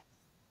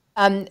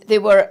 They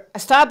were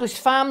established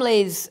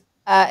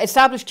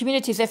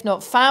communities, if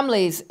not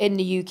families, in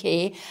the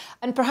UK.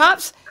 And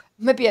perhaps,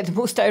 maybe the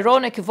most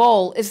ironic of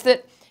all, is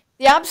that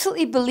they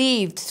absolutely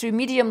believed, through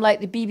medium like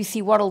the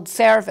BBC World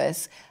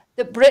Service,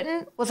 that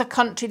Britain was a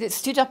country that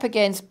stood up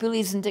against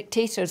bullies and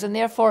dictators, and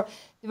therefore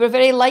they were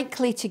very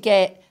likely to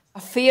get a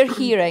fair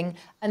hearing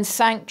and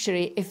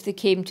sanctuary if they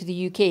came to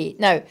the UK.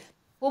 Now,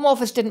 Home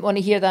Office didn't want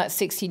to hear that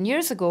 16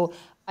 years ago.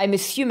 I'm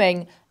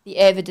assuming the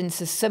evidence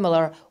is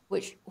similar,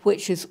 which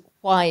is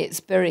why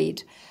it's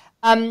buried.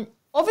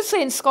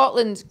 Obviously in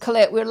Scotland,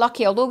 Collette, we're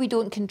lucky. Although we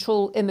don't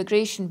control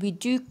immigration, we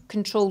do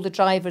control the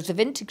drivers of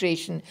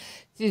integration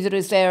through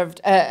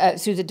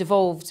the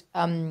devolved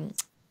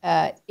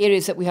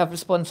areas that we have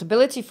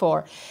responsibility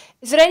for.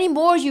 Is there any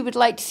more you would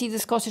like to see the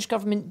Scottish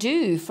Government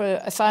do for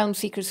asylum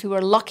seekers who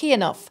are lucky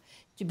enough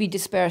to be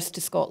dispersed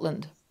to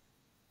Scotland?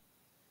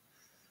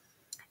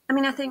 I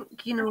mean, I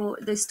think,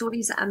 the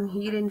stories that I'm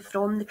hearing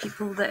from the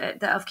people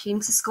that have came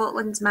to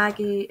Scotland,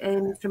 Maggie,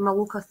 from a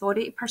local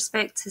authority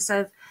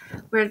perspective,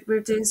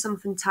 we're doing some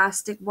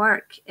fantastic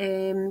work.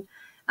 I'm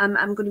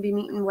going to be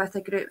meeting with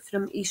a group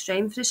from East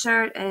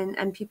Renfrewshire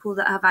and people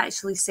that have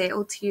actually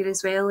settled here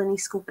as well in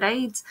East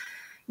Kilbride.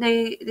 Now,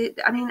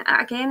 I mean,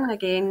 again and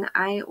again,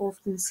 I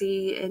often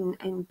say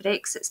in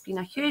Brexit's been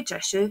a huge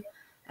issue.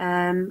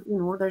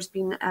 There's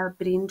been a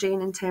brain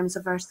drain in terms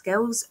of our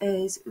skills.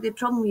 The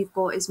problem we've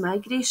got is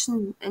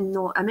migration and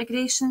not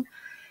immigration.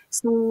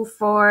 So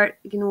for,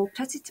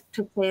 Priti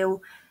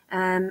Patel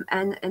and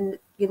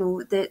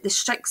the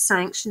strict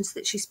sanctions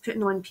that she's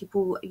putting on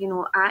people,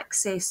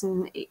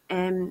 accessing,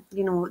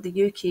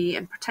 the UK,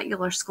 in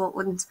particular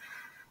Scotland,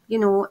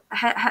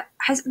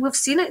 we've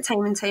seen it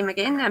time and time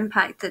again, the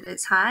impact that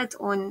it's had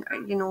on,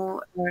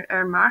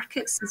 our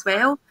markets as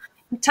well,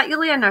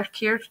 particularly in our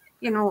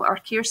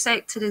care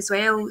sector as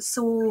well.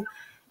 So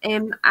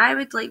I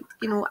would like,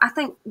 I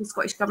think the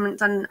Scottish Government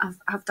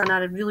have done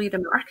a really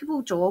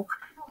remarkable job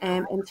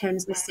in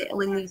terms of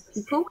settling these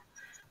people.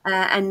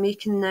 and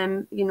making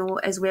them,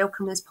 as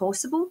welcome as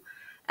possible.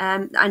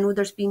 I know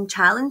there's been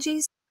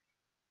challenges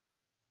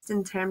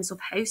in terms of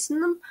housing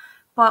them,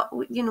 but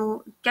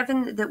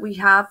given that we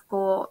have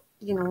got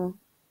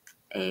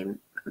um,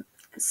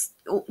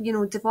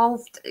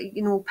 devolved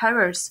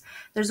powers,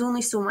 there's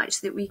only so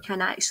much that we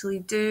can actually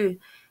do.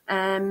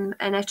 And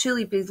I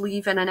truly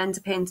believe in an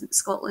independent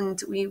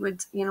Scotland, we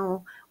would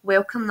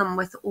welcome them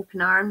with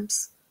open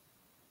arms.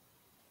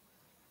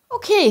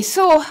 Okay,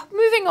 so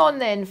moving on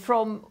then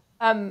from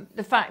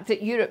the fact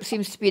that Europe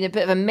seems to be in a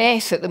bit of a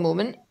mess at the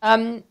moment,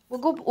 we'll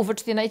go over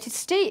to the United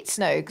States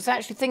now, because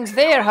actually things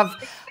there have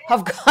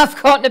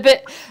gotten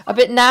a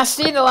bit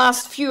nasty in the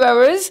last few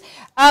hours.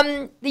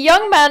 The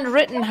young man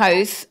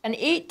Rittenhouse, an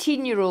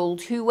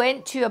 18-year-old who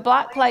went to a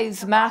Black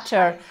Lives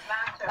Matter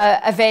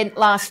event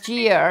last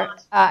year,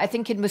 I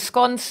think in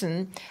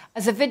Wisconsin,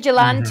 as a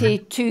vigilante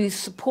to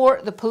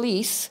support the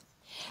police,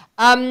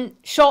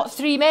 shot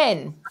three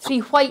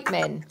white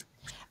men.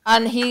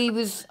 And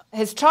his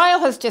trial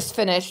has just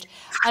finished,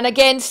 and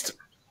against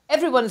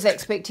everyone's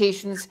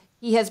expectations,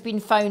 he has been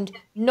found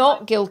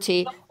not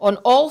guilty on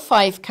all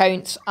 5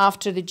 counts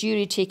after the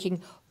jury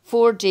taking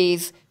 4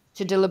 days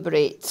to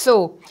deliberate.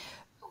 So,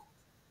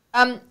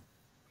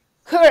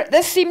 Kurt,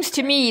 this seems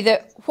to me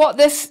that what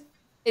this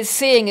is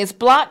saying is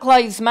Black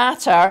Lives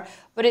Matter,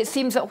 but it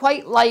seems that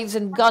white lives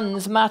and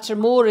guns matter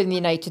more in the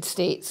United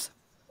States.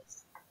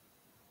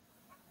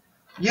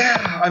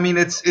 Yeah, I mean,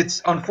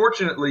 it's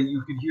unfortunately,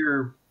 you could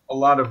hear a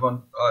lot of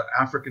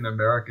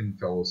African-American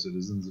fellow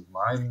citizens of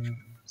mine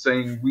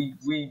saying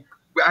we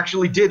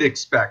actually did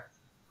expect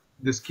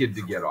this kid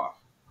to get off.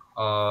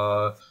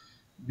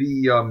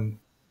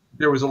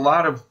 There was a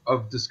lot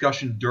of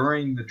discussion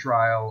during the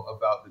trial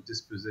about the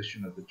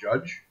disposition of the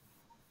judge,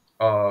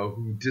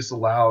 who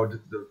disallowed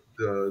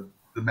the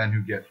men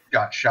who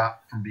got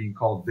shot from being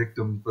called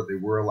victims, but they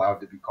were allowed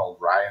to be called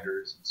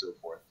rioters and so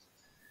forth.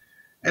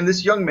 And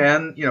this young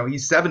man,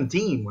 he's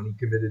 17 when he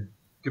committed.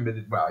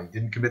 Well, he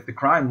didn't commit the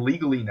crime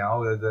legally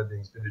now that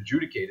he's been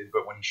adjudicated,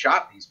 but when he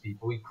shot these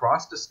people, he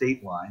crossed a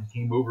state line,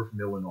 came over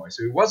from Illinois.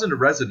 So he wasn't a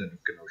resident of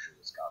Kenosha,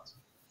 Wisconsin,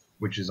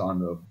 which is on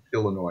the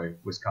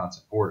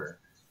Illinois-Wisconsin border,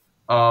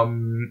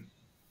 along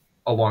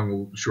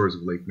the shores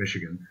of Lake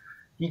Michigan.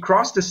 He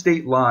crossed a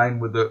state line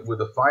with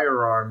a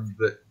firearm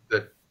that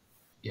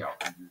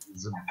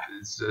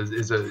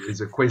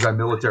is a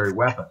quasi-military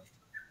weapon,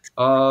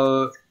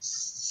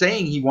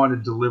 saying he wanted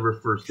to deliver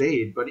first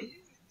aid, but he,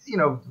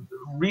 a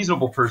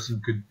reasonable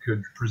person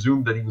could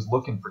presume that he was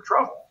looking for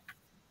trouble,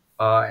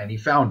 and he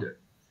found it.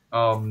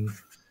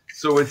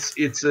 So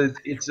it's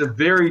a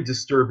very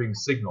disturbing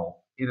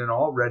signal in an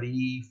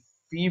already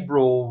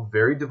febrile,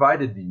 very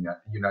divided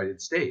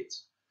United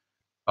States.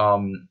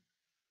 I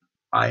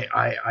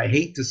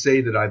hate to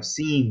say that I've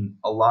seen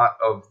a lot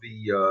of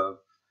the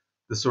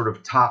sort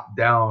of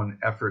top-down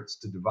efforts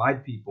to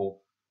divide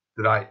people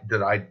that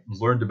I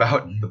learned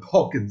about in the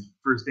Balkans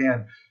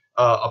firsthand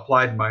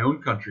applied in my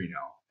own country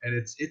now. And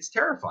it's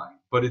terrifying,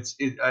 but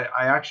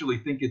I actually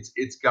think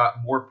it's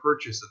got more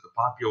purchase at the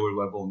popular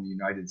level in the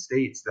United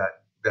States,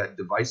 that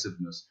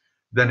divisiveness,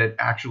 than it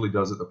actually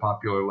does at the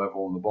popular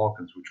level in the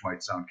Balkans, which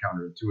might sound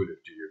counterintuitive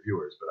to your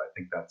viewers, but I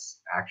think that's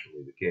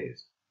actually the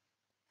case.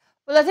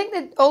 Well, I think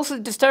that also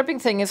the disturbing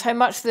thing is how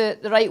much the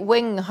right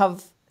wing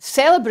have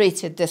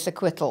celebrated this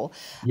acquittal.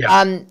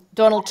 Yes.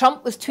 Donald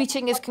Trump was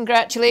tweeting his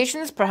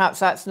congratulations. Perhaps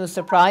that's no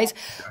surprise.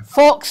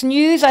 Fox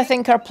News, I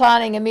think, are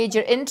planning a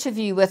major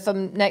interview with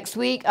him next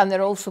week, and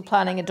they're also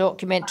planning a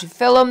documentary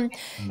film.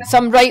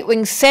 Some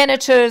right-wing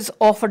senators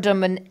offered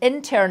him an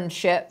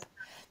internship.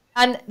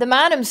 And the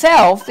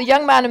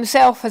young man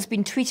himself, has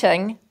been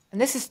tweeting,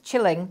 and this is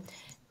chilling,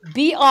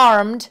 "Be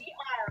armed,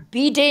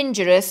 be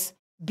dangerous,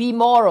 be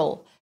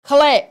moral."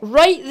 Collette,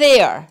 right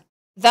there,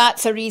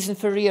 that's a reason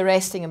for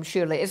rearresting him,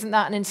 surely. Isn't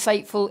that an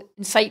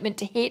incitement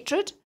to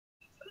hatred?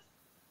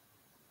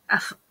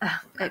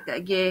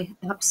 Yeah,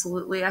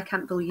 absolutely. I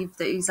can't believe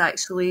that he's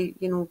actually,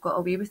 got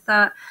away with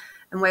that.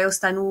 And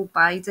whilst I know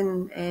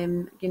Biden,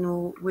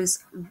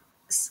 was,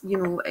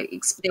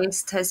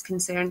 expressed his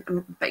concern,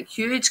 but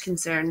huge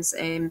concerns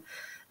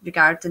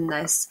regarding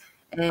this,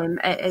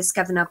 it's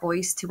given a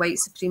voice to white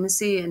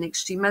supremacy and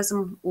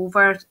extremism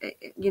over,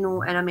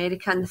 in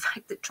America, and the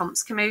fact that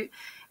Trump's come out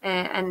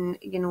and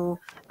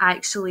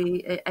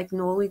actually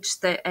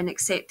acknowledged that and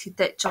accepted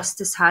that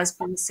justice has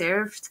been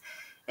served.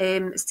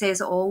 It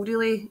says it all,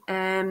 really.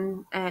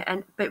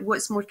 But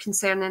what's more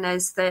concerning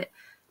is that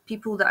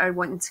people that are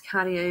wanting to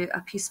carry out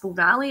a peaceful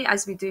rally,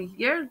 as we do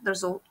here,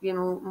 there's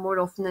more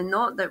often than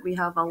not that we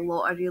have a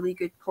lot of really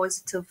good,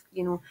 positive,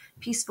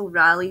 peaceful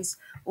rallies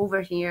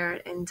over here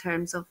in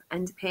terms of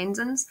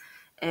independence.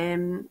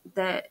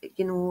 That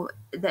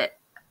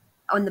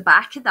on the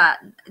back of that,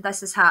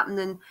 this is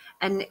happening.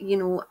 And,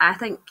 I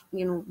think,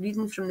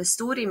 reading from the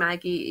story,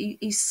 Maggie,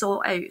 he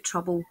sought out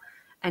trouble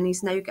and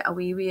he's now got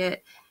away with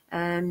it.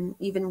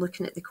 Even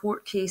looking at the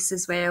court case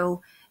as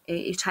well,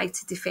 he tried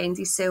to defend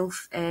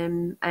himself,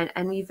 and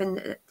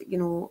even,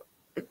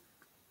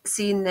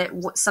 saying that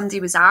somebody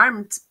was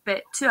armed,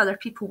 but 2 other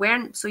people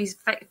weren't. So he's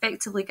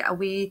effectively got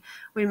away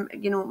with,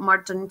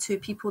 murdering 2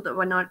 people that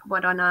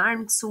were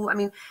unarmed. So, I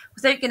mean,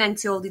 without getting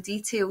into all the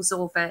details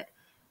of it,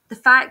 the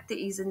fact that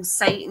he's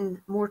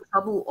inciting more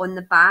trouble on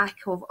the back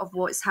of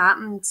what's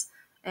happened,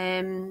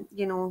 it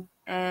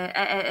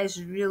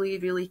is really,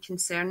 really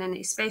concerning,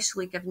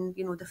 especially given,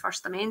 the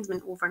First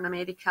Amendment over in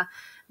America,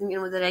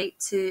 the right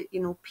to,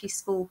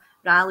 peaceful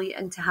rally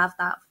and to have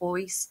that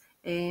voice,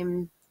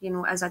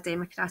 as a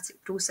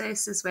democratic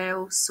process as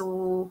well.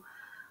 So,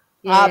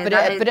 yeah,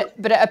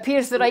 but it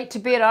appears the right to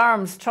bear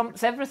arms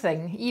trumps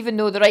everything, even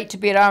though the right to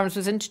bear arms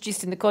was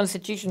introduced in the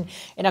Constitution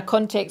in a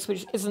context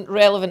which isn't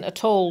relevant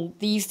at all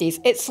these days.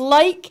 It's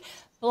like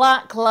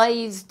Black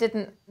Lives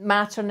Didn't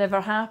Matter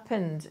never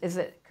happened, is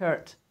it,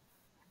 Kurt?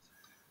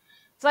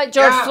 It's like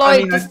George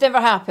Floyd, this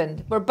never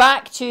happened. We're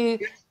back to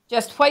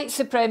just white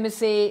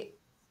supremacy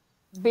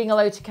being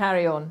allowed to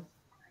carry on.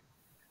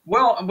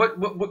 Well,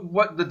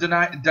 what the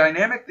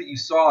dynamic that you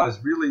saw is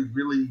really,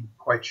 really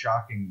quite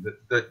shocking.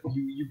 That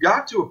you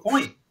got to a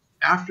point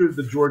after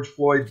the George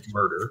Floyd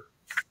murder,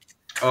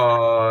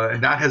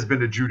 and that has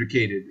been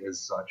adjudicated as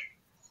such,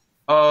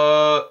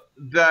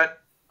 that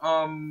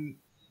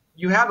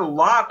you had a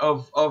lot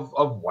of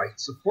white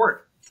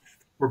support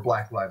for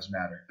Black Lives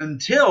Matter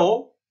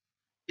until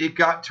it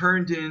got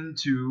turned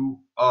into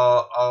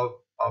a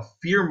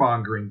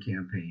fear-mongering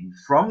campaign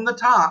from the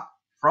top,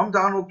 from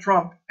Donald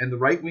Trump and the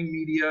right-wing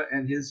media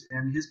and his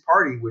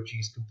party, which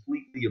he's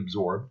completely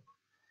absorbed.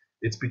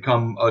 It's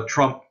become a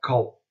Trump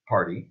cult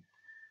party,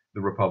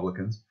 the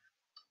Republicans,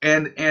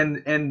 and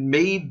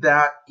made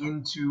that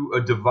into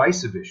a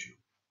divisive issue.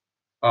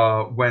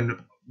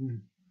 When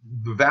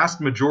the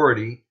vast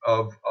majority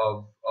of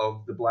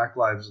the Black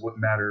Lives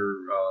Matter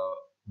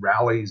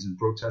rallies and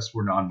protests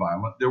were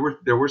nonviolent.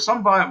 There were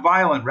some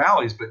violent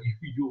rallies, but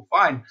you'll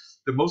find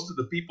that most of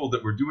the people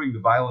that were doing the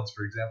violence,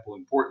 for example,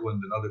 in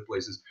Portland and other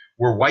places,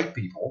 were white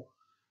people.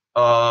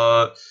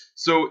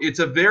 So it's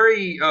a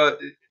very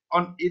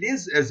it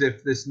is as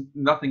if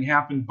nothing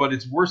happened, but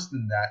it's worse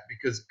than that,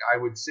 because I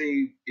would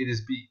say it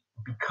has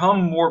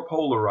become more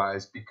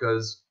polarized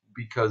because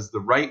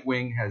the right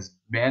wing has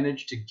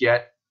managed to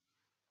get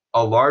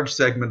a large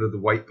segment of the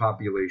white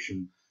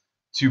population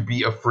to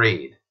be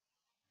afraid.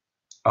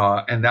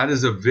 And that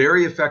is a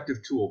very effective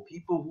tool.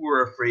 People who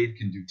are afraid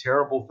can do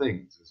terrible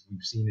things, as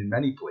we've seen in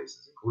many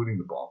places, including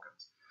the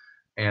Balkans.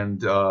 And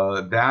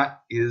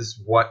that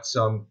is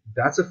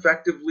that's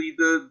effectively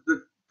the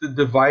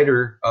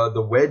divider,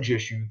 the wedge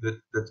issue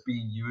that's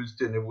being used.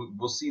 And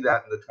we'll see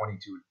that in the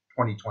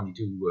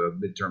 2022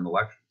 midterm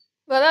elections.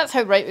 Well, that's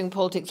how right-wing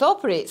politics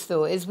operates,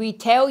 though, is we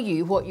tell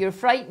you what you're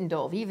frightened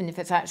of, even if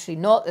it's actually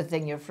not the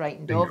thing you're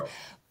frightened of.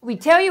 We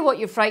tell you what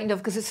you're frightened of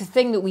because it's a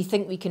thing that we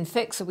think we can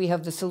fix or we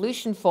have the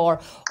solution for,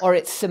 or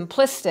it's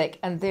simplistic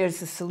and there's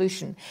the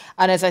solution.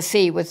 And as I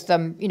say, with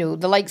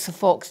the likes of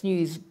Fox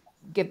News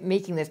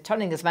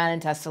turning this man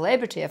into a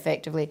celebrity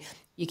effectively,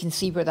 you can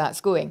see where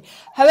that's going.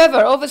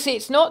 However, obviously,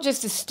 it's not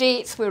just the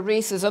States where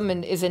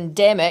racism is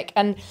endemic.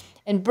 And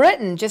in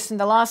Britain, just in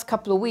the last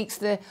couple of weeks,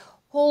 the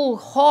whole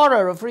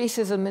horror of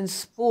racism in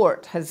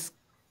sport has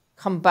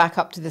come back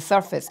up to the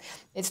surface.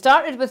 It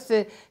started with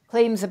the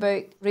claims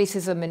about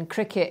racism in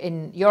cricket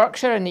in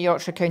Yorkshire, in the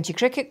Yorkshire County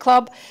Cricket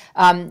Club.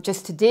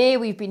 Just today,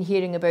 we've been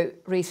hearing about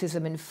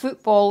racism in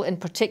football, in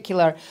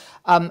particular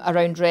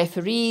around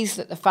referees,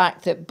 that the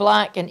fact that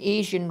Black and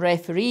Asian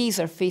referees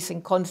are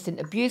facing constant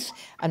abuse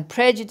and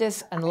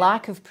prejudice and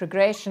lack of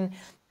progression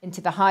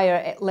into the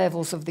higher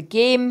levels of the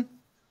game.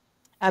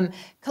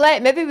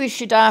 Collette, maybe we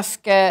should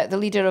ask the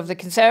leader of the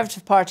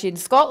Conservative Party in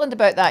Scotland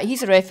about that.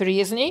 He's a referee,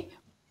 isn't he?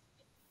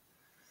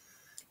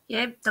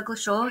 Yeah,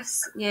 Douglas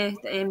Ross. Yeah,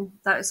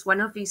 that is one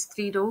of his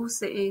 3 roles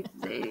that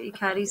he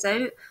carries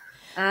out.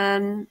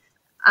 And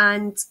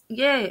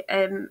yeah,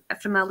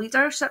 from a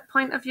leadership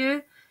point of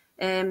view,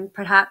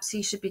 perhaps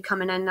he should be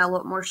coming in a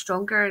lot more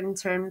stronger in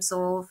terms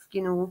of,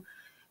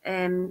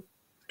 showing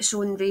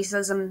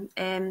racism,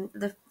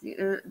 the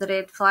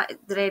red flag,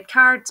 the red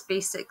cards,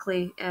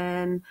 basically.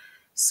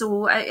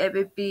 So it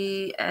would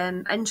be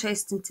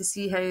interesting to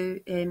see how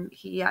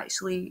he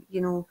actually,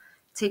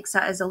 takes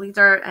that as a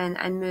leader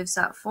and moves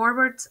that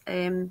forward,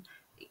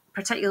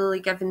 particularly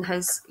given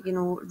his,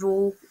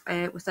 role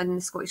within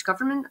the Scottish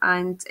Government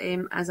and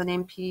as an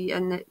MP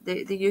in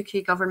the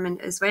UK Government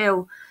as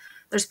well.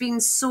 There's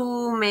been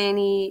so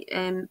many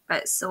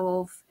bits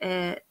of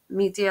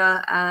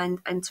media and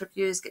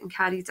interviews getting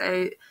carried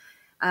out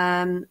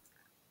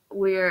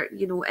where,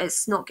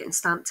 it's not getting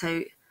stamped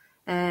out.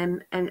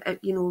 And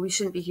we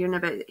shouldn't be hearing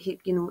about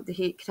the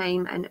hate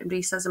crime and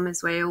racism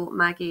as well,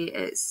 Maggie.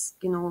 It's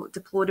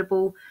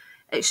deplorable.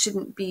 It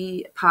shouldn't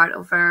be part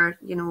of our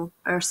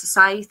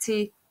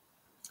society,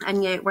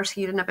 and yet we're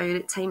hearing about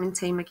it time and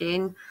time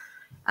again.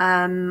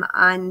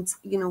 And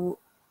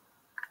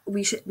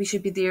we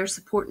should be there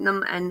supporting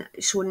them and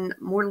showing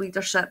more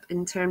leadership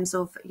in terms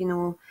of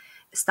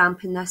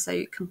stamping this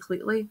out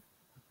completely.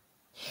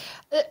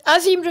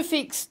 Azim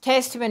Rafiq's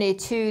testimony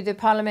to the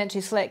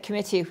Parliamentary Select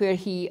Committee, where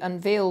he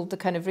unveiled the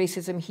kind of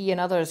racism he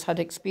and others had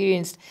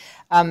experienced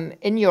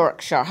in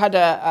Yorkshire, had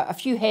a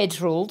few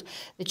heads rolled.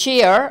 The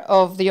chair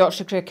of the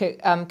Yorkshire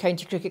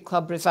County Cricket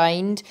Club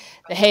resigned,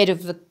 the head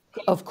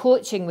of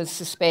coaching was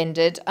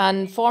suspended,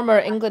 and former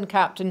England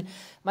captain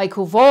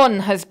Michael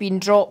Vaughan has been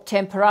dropped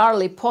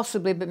temporarily,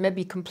 possibly, but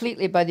maybe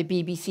completely, by the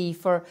BBC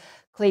for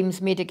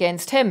claims made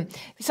against him.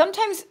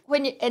 Sometimes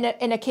when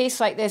in a case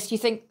like this, you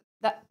think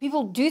that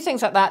people do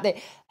things like that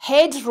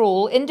heads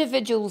roll,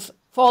 individuals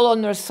fall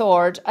on their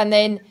sword, and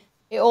then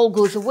it all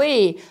goes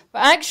away.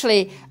 But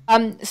actually,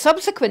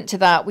 subsequent to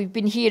that, we've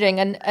been hearing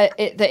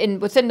that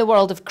within the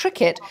world of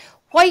cricket,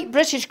 white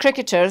British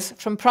cricketers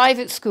from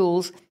private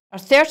schools are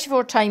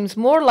 34 times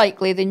more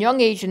likely than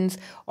young Asians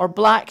or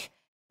blacks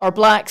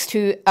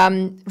to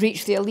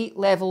reach the elite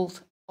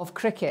levels of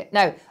cricket.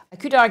 Now, I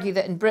could argue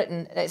that in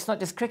Britain, it's not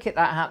just cricket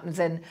that happens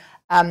in.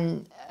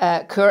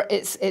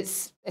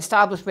 It's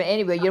establishment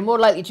anyway. You're more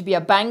likely to be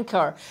a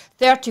banker,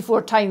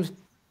 34 times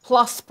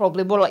plus,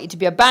 probably more likely to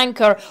be a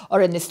banker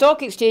or in the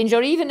stock exchange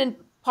or even in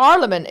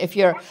Parliament if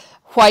you're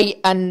white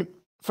and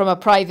from a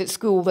private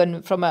school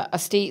than from a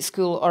state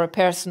school or a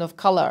person of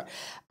colour.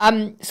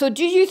 So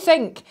do you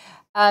think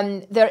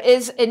there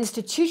is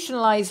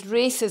institutionalised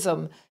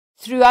racism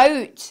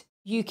throughout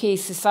UK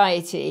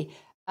society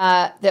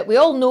that we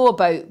all know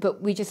about,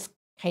 but we just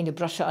kind of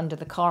brush it under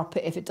the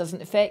carpet if it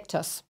doesn't affect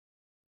us?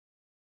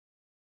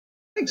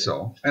 I think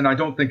so, and I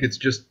don't think it's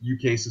just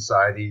UK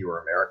society or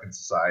American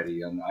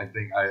society. And I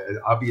think,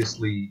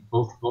 obviously,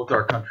 both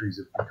our countries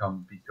have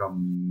become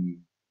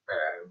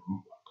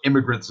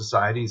immigrant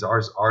societies.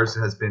 Ours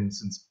has been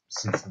since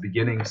the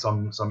beginning.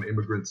 Some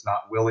immigrants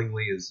not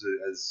willingly, as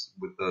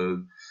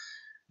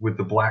with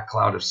the black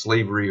cloud of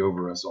slavery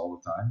over us all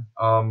the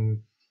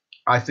time.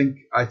 I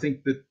think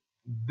that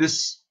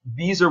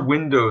these are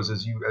windows,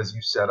 as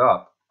you set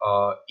up,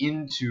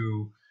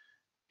 into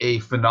a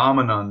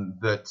phenomenon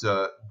that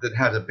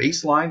had a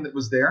baseline that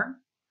was there,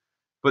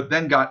 but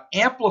then got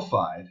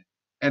amplified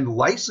and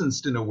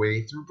licensed in a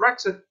way through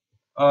Brexit.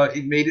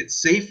 It made it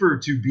safer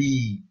to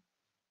be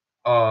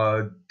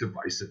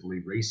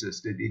divisively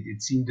racist.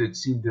 It seemed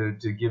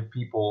to give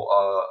people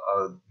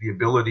the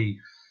ability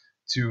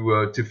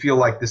to feel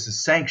like this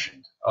is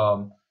sanctioned.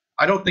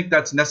 I don't think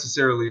that's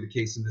necessarily the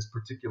case in this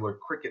particular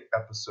cricket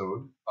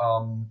episode.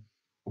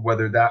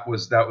 Whether that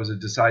was a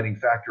deciding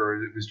factor,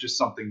 or it was just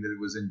something that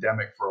was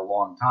endemic for a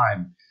long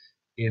time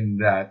in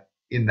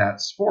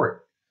that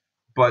sport.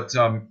 But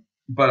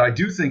I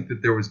do think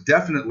that there was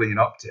definitely an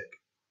uptick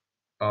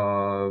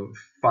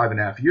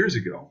 5.5 years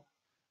ago,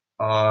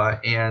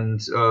 and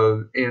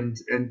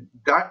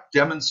that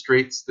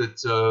demonstrates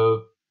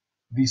that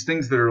these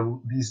things that are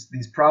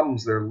these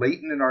problems that are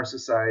latent in our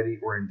society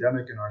or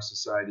endemic in our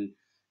society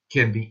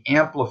can be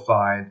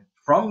amplified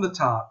from the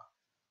top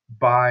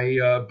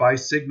by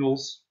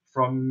signals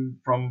from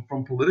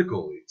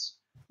political elites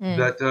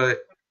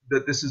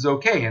that this is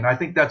okay. And I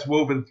think that's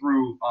woven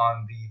through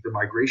on the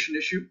migration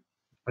issue,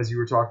 as you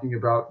were talking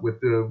about,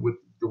 with the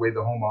way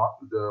the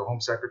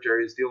Home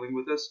Secretary is dealing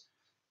with this,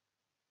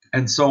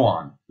 and so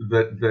on.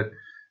 That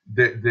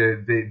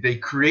they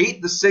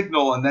create the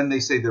signal and then they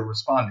say they're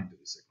responding to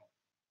the signal.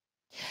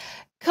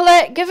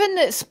 Collette, given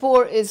that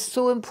sport is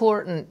so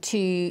important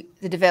to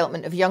the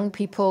development of young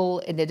people,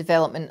 in the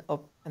development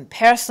of and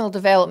personal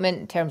development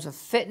in terms of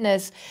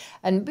fitness,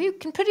 and we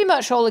can pretty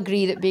much all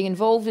agree that being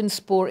involved in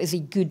sport is a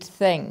good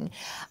thing.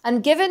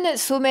 And given that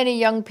so many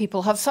young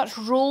people have such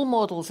role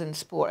models in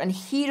sport and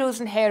heroes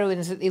and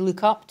heroines that they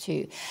look up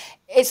to,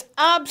 it's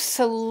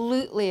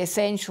absolutely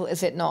essential,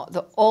 is it not,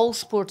 that all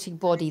sporting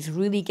bodies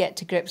really get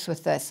to grips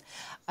with this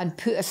and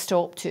put a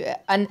stop to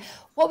it. And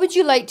what would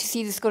you like to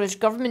see the Scottish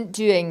Government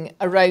doing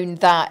around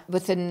that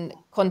within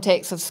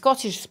context of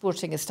Scottish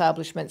sporting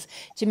establishments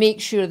to make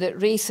sure that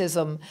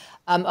racism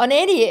on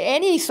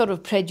any sort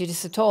of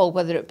prejudice at all,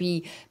 whether it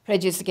be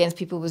prejudice against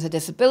people with a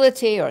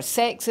disability or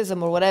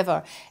sexism or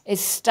whatever, is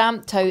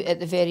stamped out at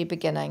the very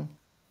beginning?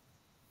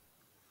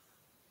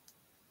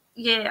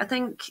 Yeah, I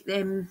think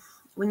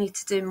we need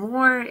to do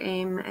more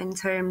in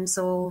terms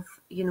of,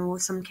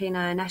 some kind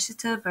of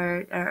initiative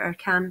or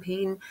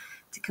campaign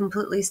to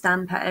completely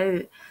stamp it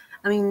out.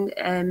 I mean,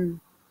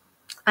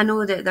 I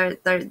know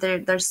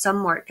that there's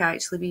some work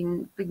actually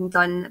being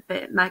done,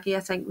 but Maggie,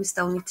 I think we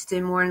still need to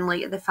do more in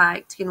light of the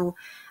fact,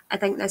 I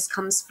think this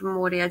comes from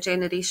more of a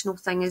generational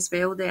thing as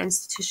well, the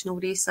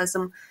institutional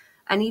racism,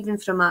 and even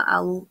from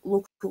a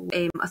local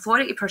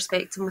authority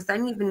perspective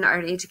within even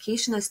our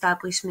education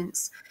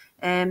establishments,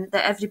 that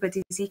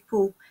everybody's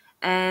equal.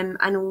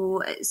 I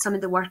know some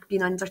of the work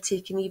being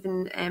undertaken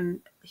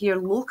even here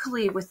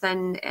locally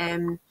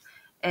within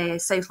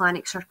South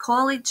Lanarkshire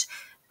College,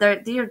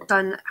 they've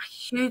done a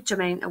huge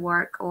amount of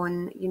work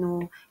on,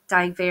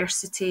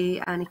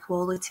 diversity and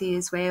equality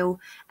as well.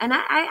 And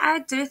I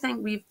do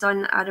think we've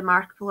done a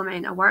remarkable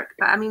amount of work.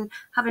 But I mean,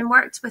 having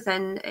worked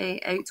within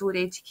outdoor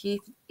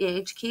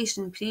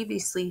education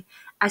previously,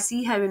 I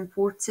see how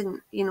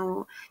important,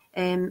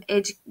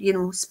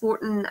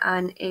 sporting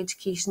and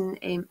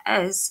education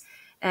is,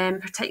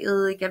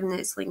 particularly given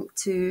it's linked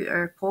to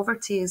our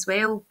poverty as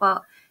well.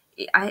 But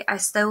I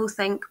still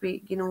think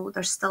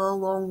there's still a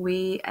long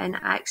way in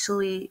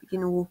actually,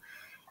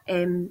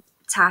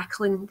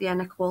 tackling the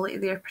inequality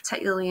there,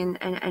 particularly in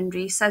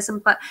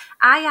racism. But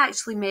I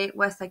actually met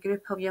with a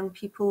group of young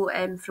people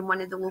from one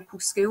of the local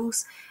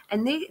schools,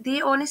 and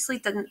they honestly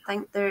didn't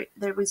think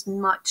there was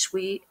much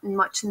in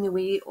the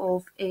way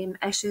of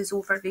issues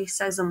over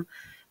racism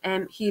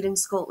here in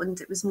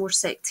Scotland. It was more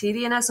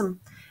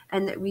sectarianism,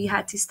 and that we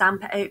had to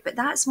stamp it out. But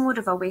that's more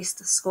of a West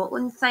of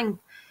Scotland thing.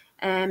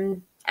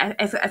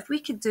 If we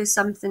could do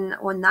something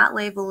on that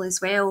level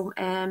as well,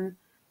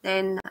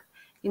 then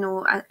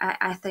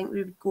I think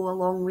we would go a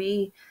long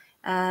way,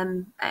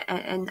 and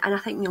I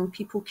think young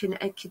people could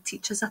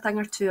teach us a thing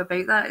or two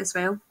about that as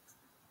well.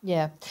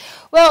 Yeah.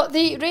 Well,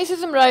 the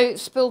racism row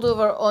spilled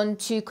over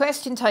onto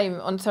Question Time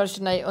on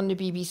Thursday night on the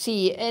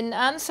BBC. In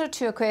answer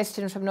to a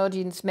question from an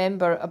audience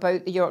member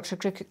about the Yorkshire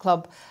Cricket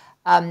Club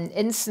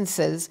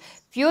instances,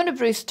 Fiona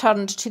Bruce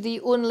turned to the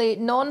only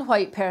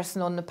non-white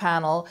person on the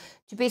panel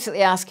to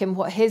basically ask him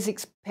what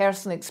his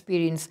personal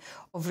experience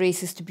of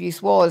racist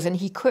abuse was. And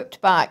he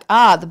quipped back,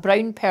 the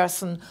brown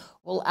person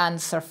will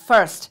answer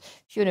first.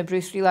 Fiona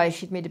Bruce realised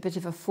she'd made a bit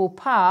of a faux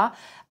pas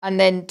and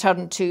then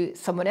turned to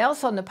someone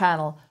else on the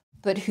panel.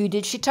 But who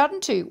did she turn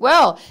to?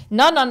 Well,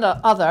 none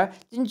other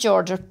than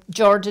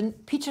Jordan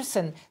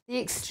Peterson, the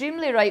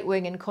extremely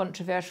right-wing and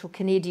controversial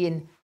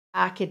Canadian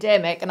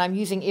academic, and I'm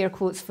using air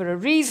quotes for a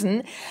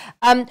reason,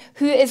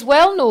 who is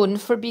well known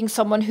for being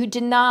someone who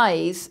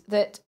denies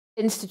that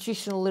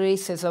institutional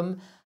racism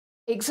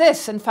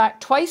exists. In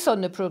fact, twice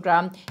on the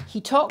programme,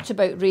 he talked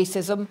about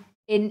racism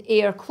in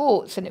air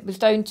quotes, and it was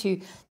down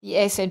to the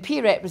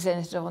SNP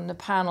representative on the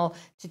panel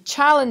to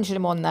challenge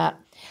him on that.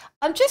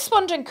 I'm just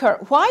wondering,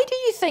 Kurt, why do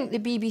you think the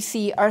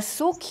BBC are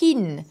so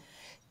keen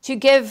to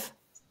give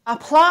a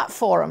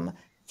platform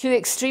to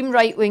extreme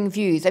right-wing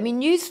views? I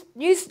mean,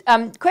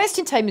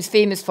 Question Time is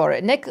famous for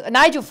it.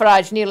 Nigel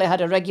Farage nearly had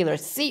a regular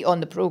seat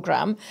on the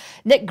programme.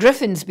 Nick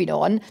Griffin's been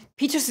on.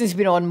 Peterson's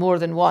been on more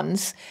than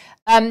once.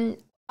 And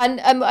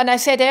I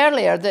said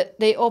earlier that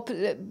the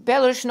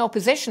Belarusian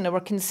opposition were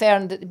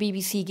concerned that the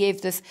BBC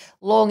gave this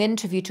long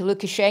interview to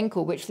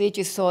Lukashenko, which they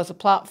just saw as a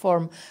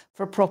platform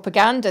for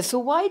propaganda. So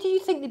why do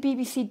you think the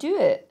BBC do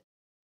it?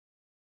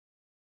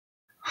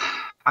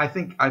 I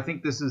think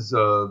this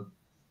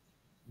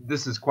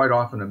is quite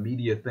often a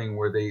media thing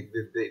where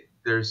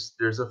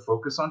there's a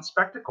focus on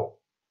spectacle,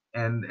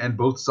 and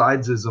both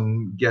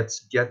sidesism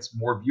gets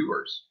more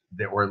viewers,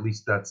 or at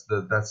least that's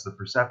the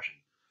perception.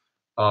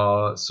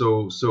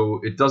 So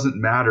it doesn't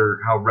matter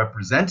how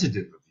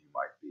representative of you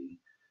might be.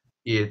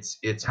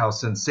 It's how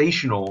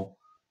sensational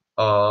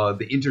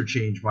the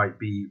interchange might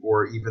be,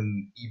 or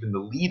even the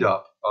lead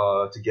up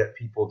to get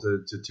people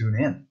to tune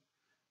in.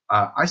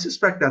 I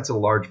suspect that's a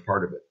large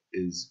part of it.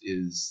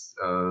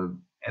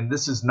 And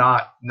this is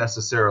not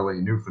necessarily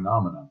a new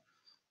phenomenon,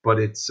 but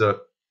it's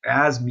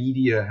as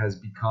media has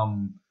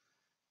become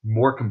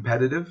more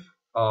competitive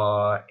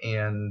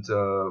and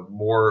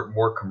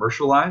more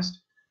commercialized,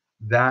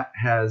 that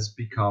has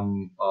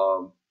become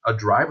a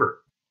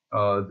driver.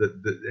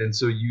 And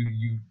so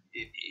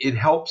it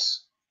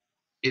helps.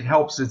 It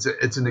helps. It's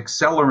an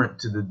accelerant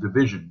to the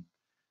division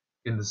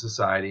in the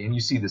society, and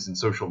you see this in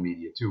social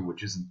media too,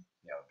 which isn't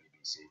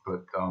BBC,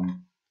 but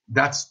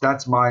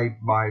that's my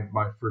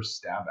first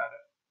stab at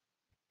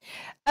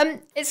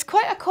it. It's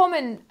quite a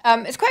common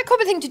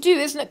thing to do,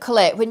 isn't it,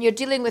 Collette, when you're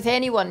dealing with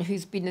anyone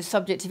who's been the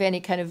subject of any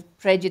kind of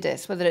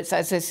prejudice, whether it's,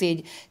 as I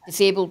say,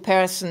 disabled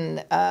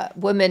person,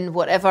 women,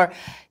 whatever,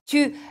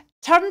 to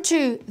turn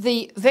to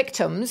the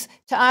victims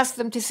to ask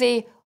them to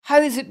say, how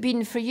has it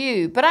been for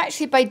you? But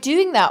actually, by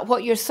doing that,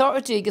 what you're sort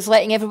of doing is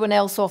letting everyone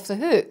else off the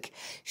hook.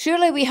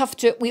 Surely we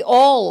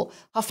all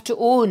have to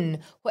own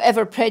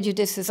whatever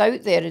prejudice is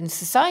out there in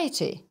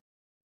society.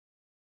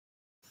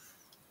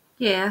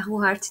 Yeah, I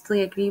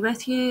wholeheartedly agree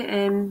with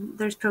you.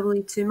 There's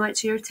probably too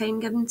much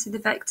airtime given to the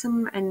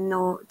victim and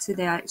not to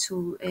the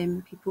actual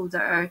people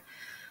that are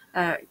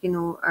at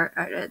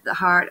the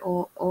heart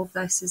of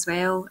this as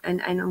well,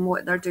 and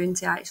what they're doing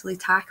to actually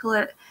tackle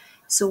it.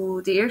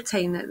 So the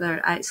airtime that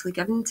they're actually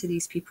giving to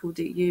these people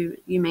that you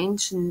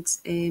mentioned,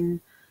 the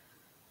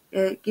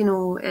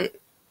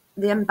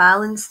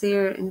imbalance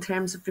there in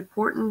terms of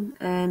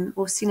reporting,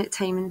 we've seen it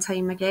time and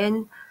time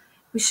again.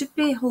 We should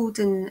be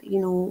holding,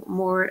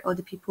 more of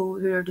the people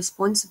who are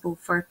responsible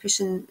for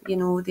pushing,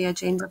 the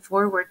agenda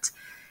forward,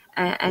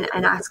 and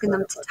asking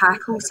them to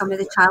tackle some of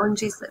the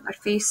challenges that they're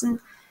facing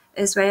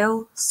as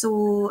well.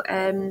 So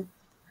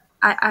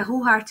I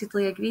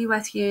wholeheartedly agree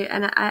with you,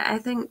 and I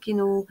think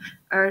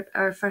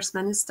our First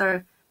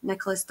Minister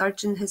Nicola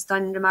Sturgeon has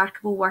done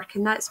remarkable work,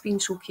 and that's been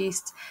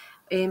showcased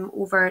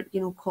over,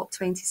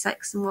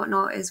 COP26 and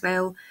whatnot as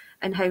well,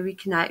 and how we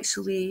can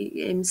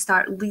actually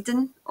start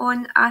leading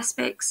on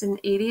aspects and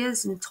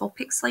areas and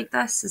topics like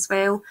this as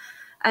well.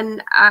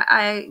 And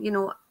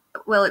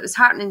well, it was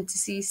heartening to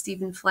see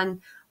Stephen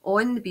Flynn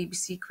on the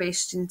BBC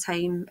Question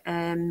Time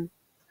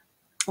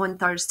on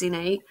Thursday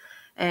night.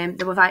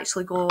 That we've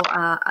actually got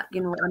a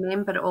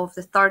member of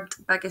the third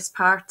biggest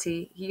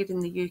party here in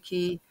the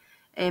UK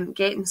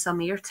getting some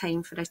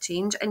airtime for a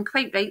change, and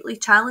quite rightly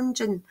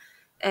challenging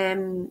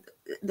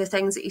the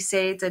things that he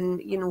said,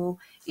 and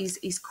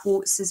his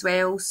quotes as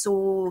well.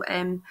 So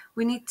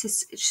we need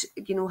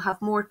to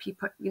have more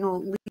people,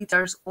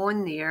 leaders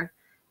on there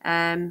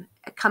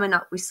coming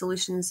up with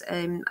solutions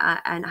and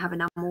having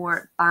a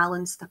more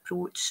balanced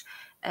approach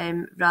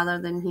rather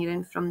than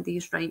hearing from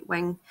these right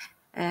wing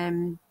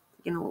again.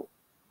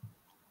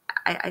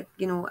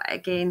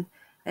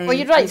 Well,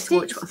 you're right.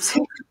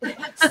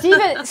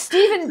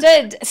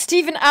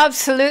 Stephen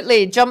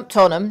absolutely jumped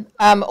on him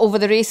over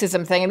the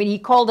racism thing. I mean, he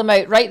called him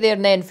out right there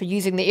and then for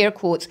using the air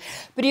quotes.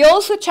 But he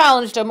also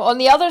challenged him on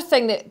the other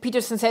thing that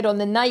Peterson said on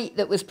the night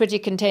that was pretty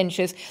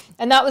contentious,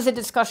 and that was a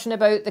discussion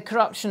about the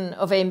corruption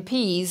of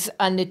MPs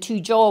and the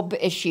two-job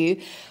issue,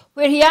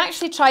 where he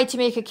actually tried to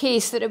make a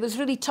case that it was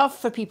really tough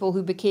for people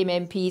who became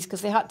MPs because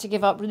they had to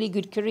give up really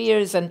good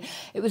careers, and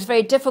it was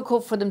very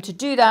difficult for them to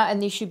do that,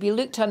 and they should be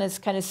looked on as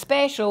kind of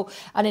special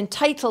and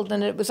entitled,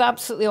 and it was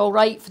absolutely all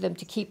right for them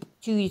to keep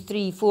 2,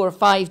 3, 4,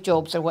 5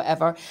 jobs or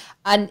whatever.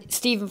 And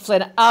Stephen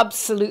Flynn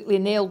absolutely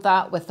nailed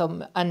that with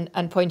him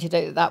and pointed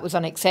out that that was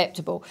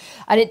unacceptable.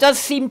 And it does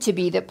seem to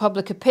be that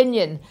public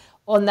opinion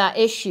on that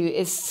issue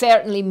is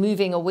certainly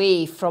moving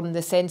away from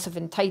the sense of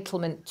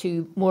entitlement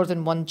to more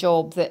than one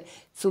job that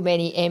so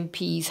many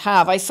MPs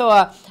have. I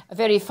saw a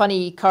very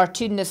funny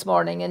cartoon this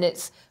morning, and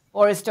it's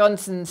Boris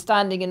Johnson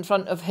standing in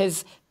front of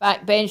his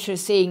backbenchers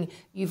saying,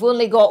 "You've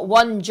only got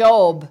one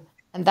job,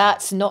 and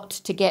that's not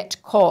to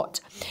get caught."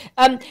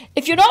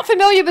 If you're not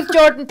familiar with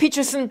Jordan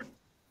Peterson,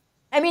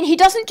 I mean, he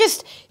doesn't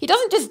just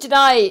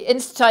deny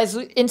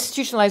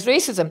institutionalized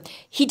racism.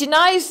 He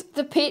denies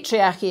the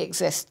patriarchy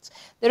exists.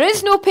 There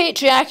is no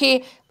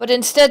patriarchy, but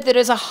instead there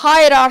is a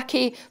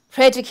hierarchy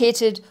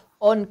predicated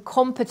on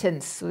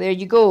competence. So there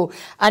you go.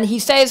 And he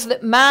says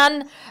that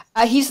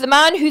he's the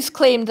man who's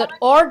claimed that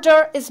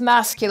order is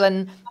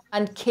masculine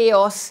and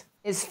chaos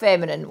is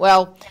feminine.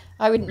 Well,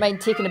 I wouldn't mind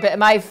taking a bit of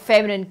my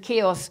feminine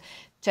chaos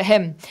to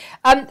him.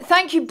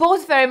 Thank you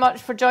both very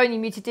much for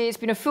joining me today. It's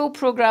been a full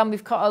programme.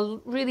 We've got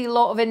a really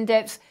lot of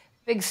in-depth,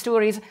 big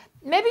stories.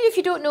 Maybe if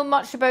you don't know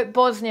much about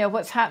Bosnia,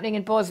 what's happening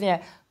in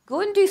Bosnia, go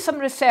and do some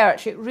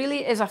research. It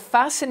really is a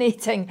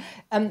fascinating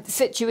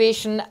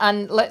situation,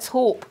 and let's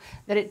hope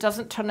that it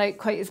doesn't turn out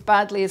quite as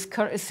badly as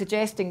Kurt is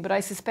suggesting, but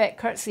I suspect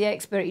Kurt's the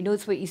expert. He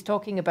knows what he's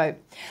talking about.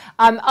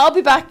 I'll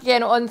be back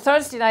again on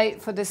Thursday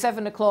night for the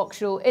 7 o'clock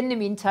show. In the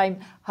meantime,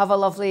 have a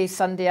lovely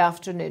Sunday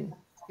afternoon.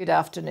 Good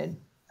afternoon.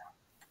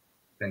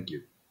 Thank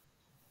you.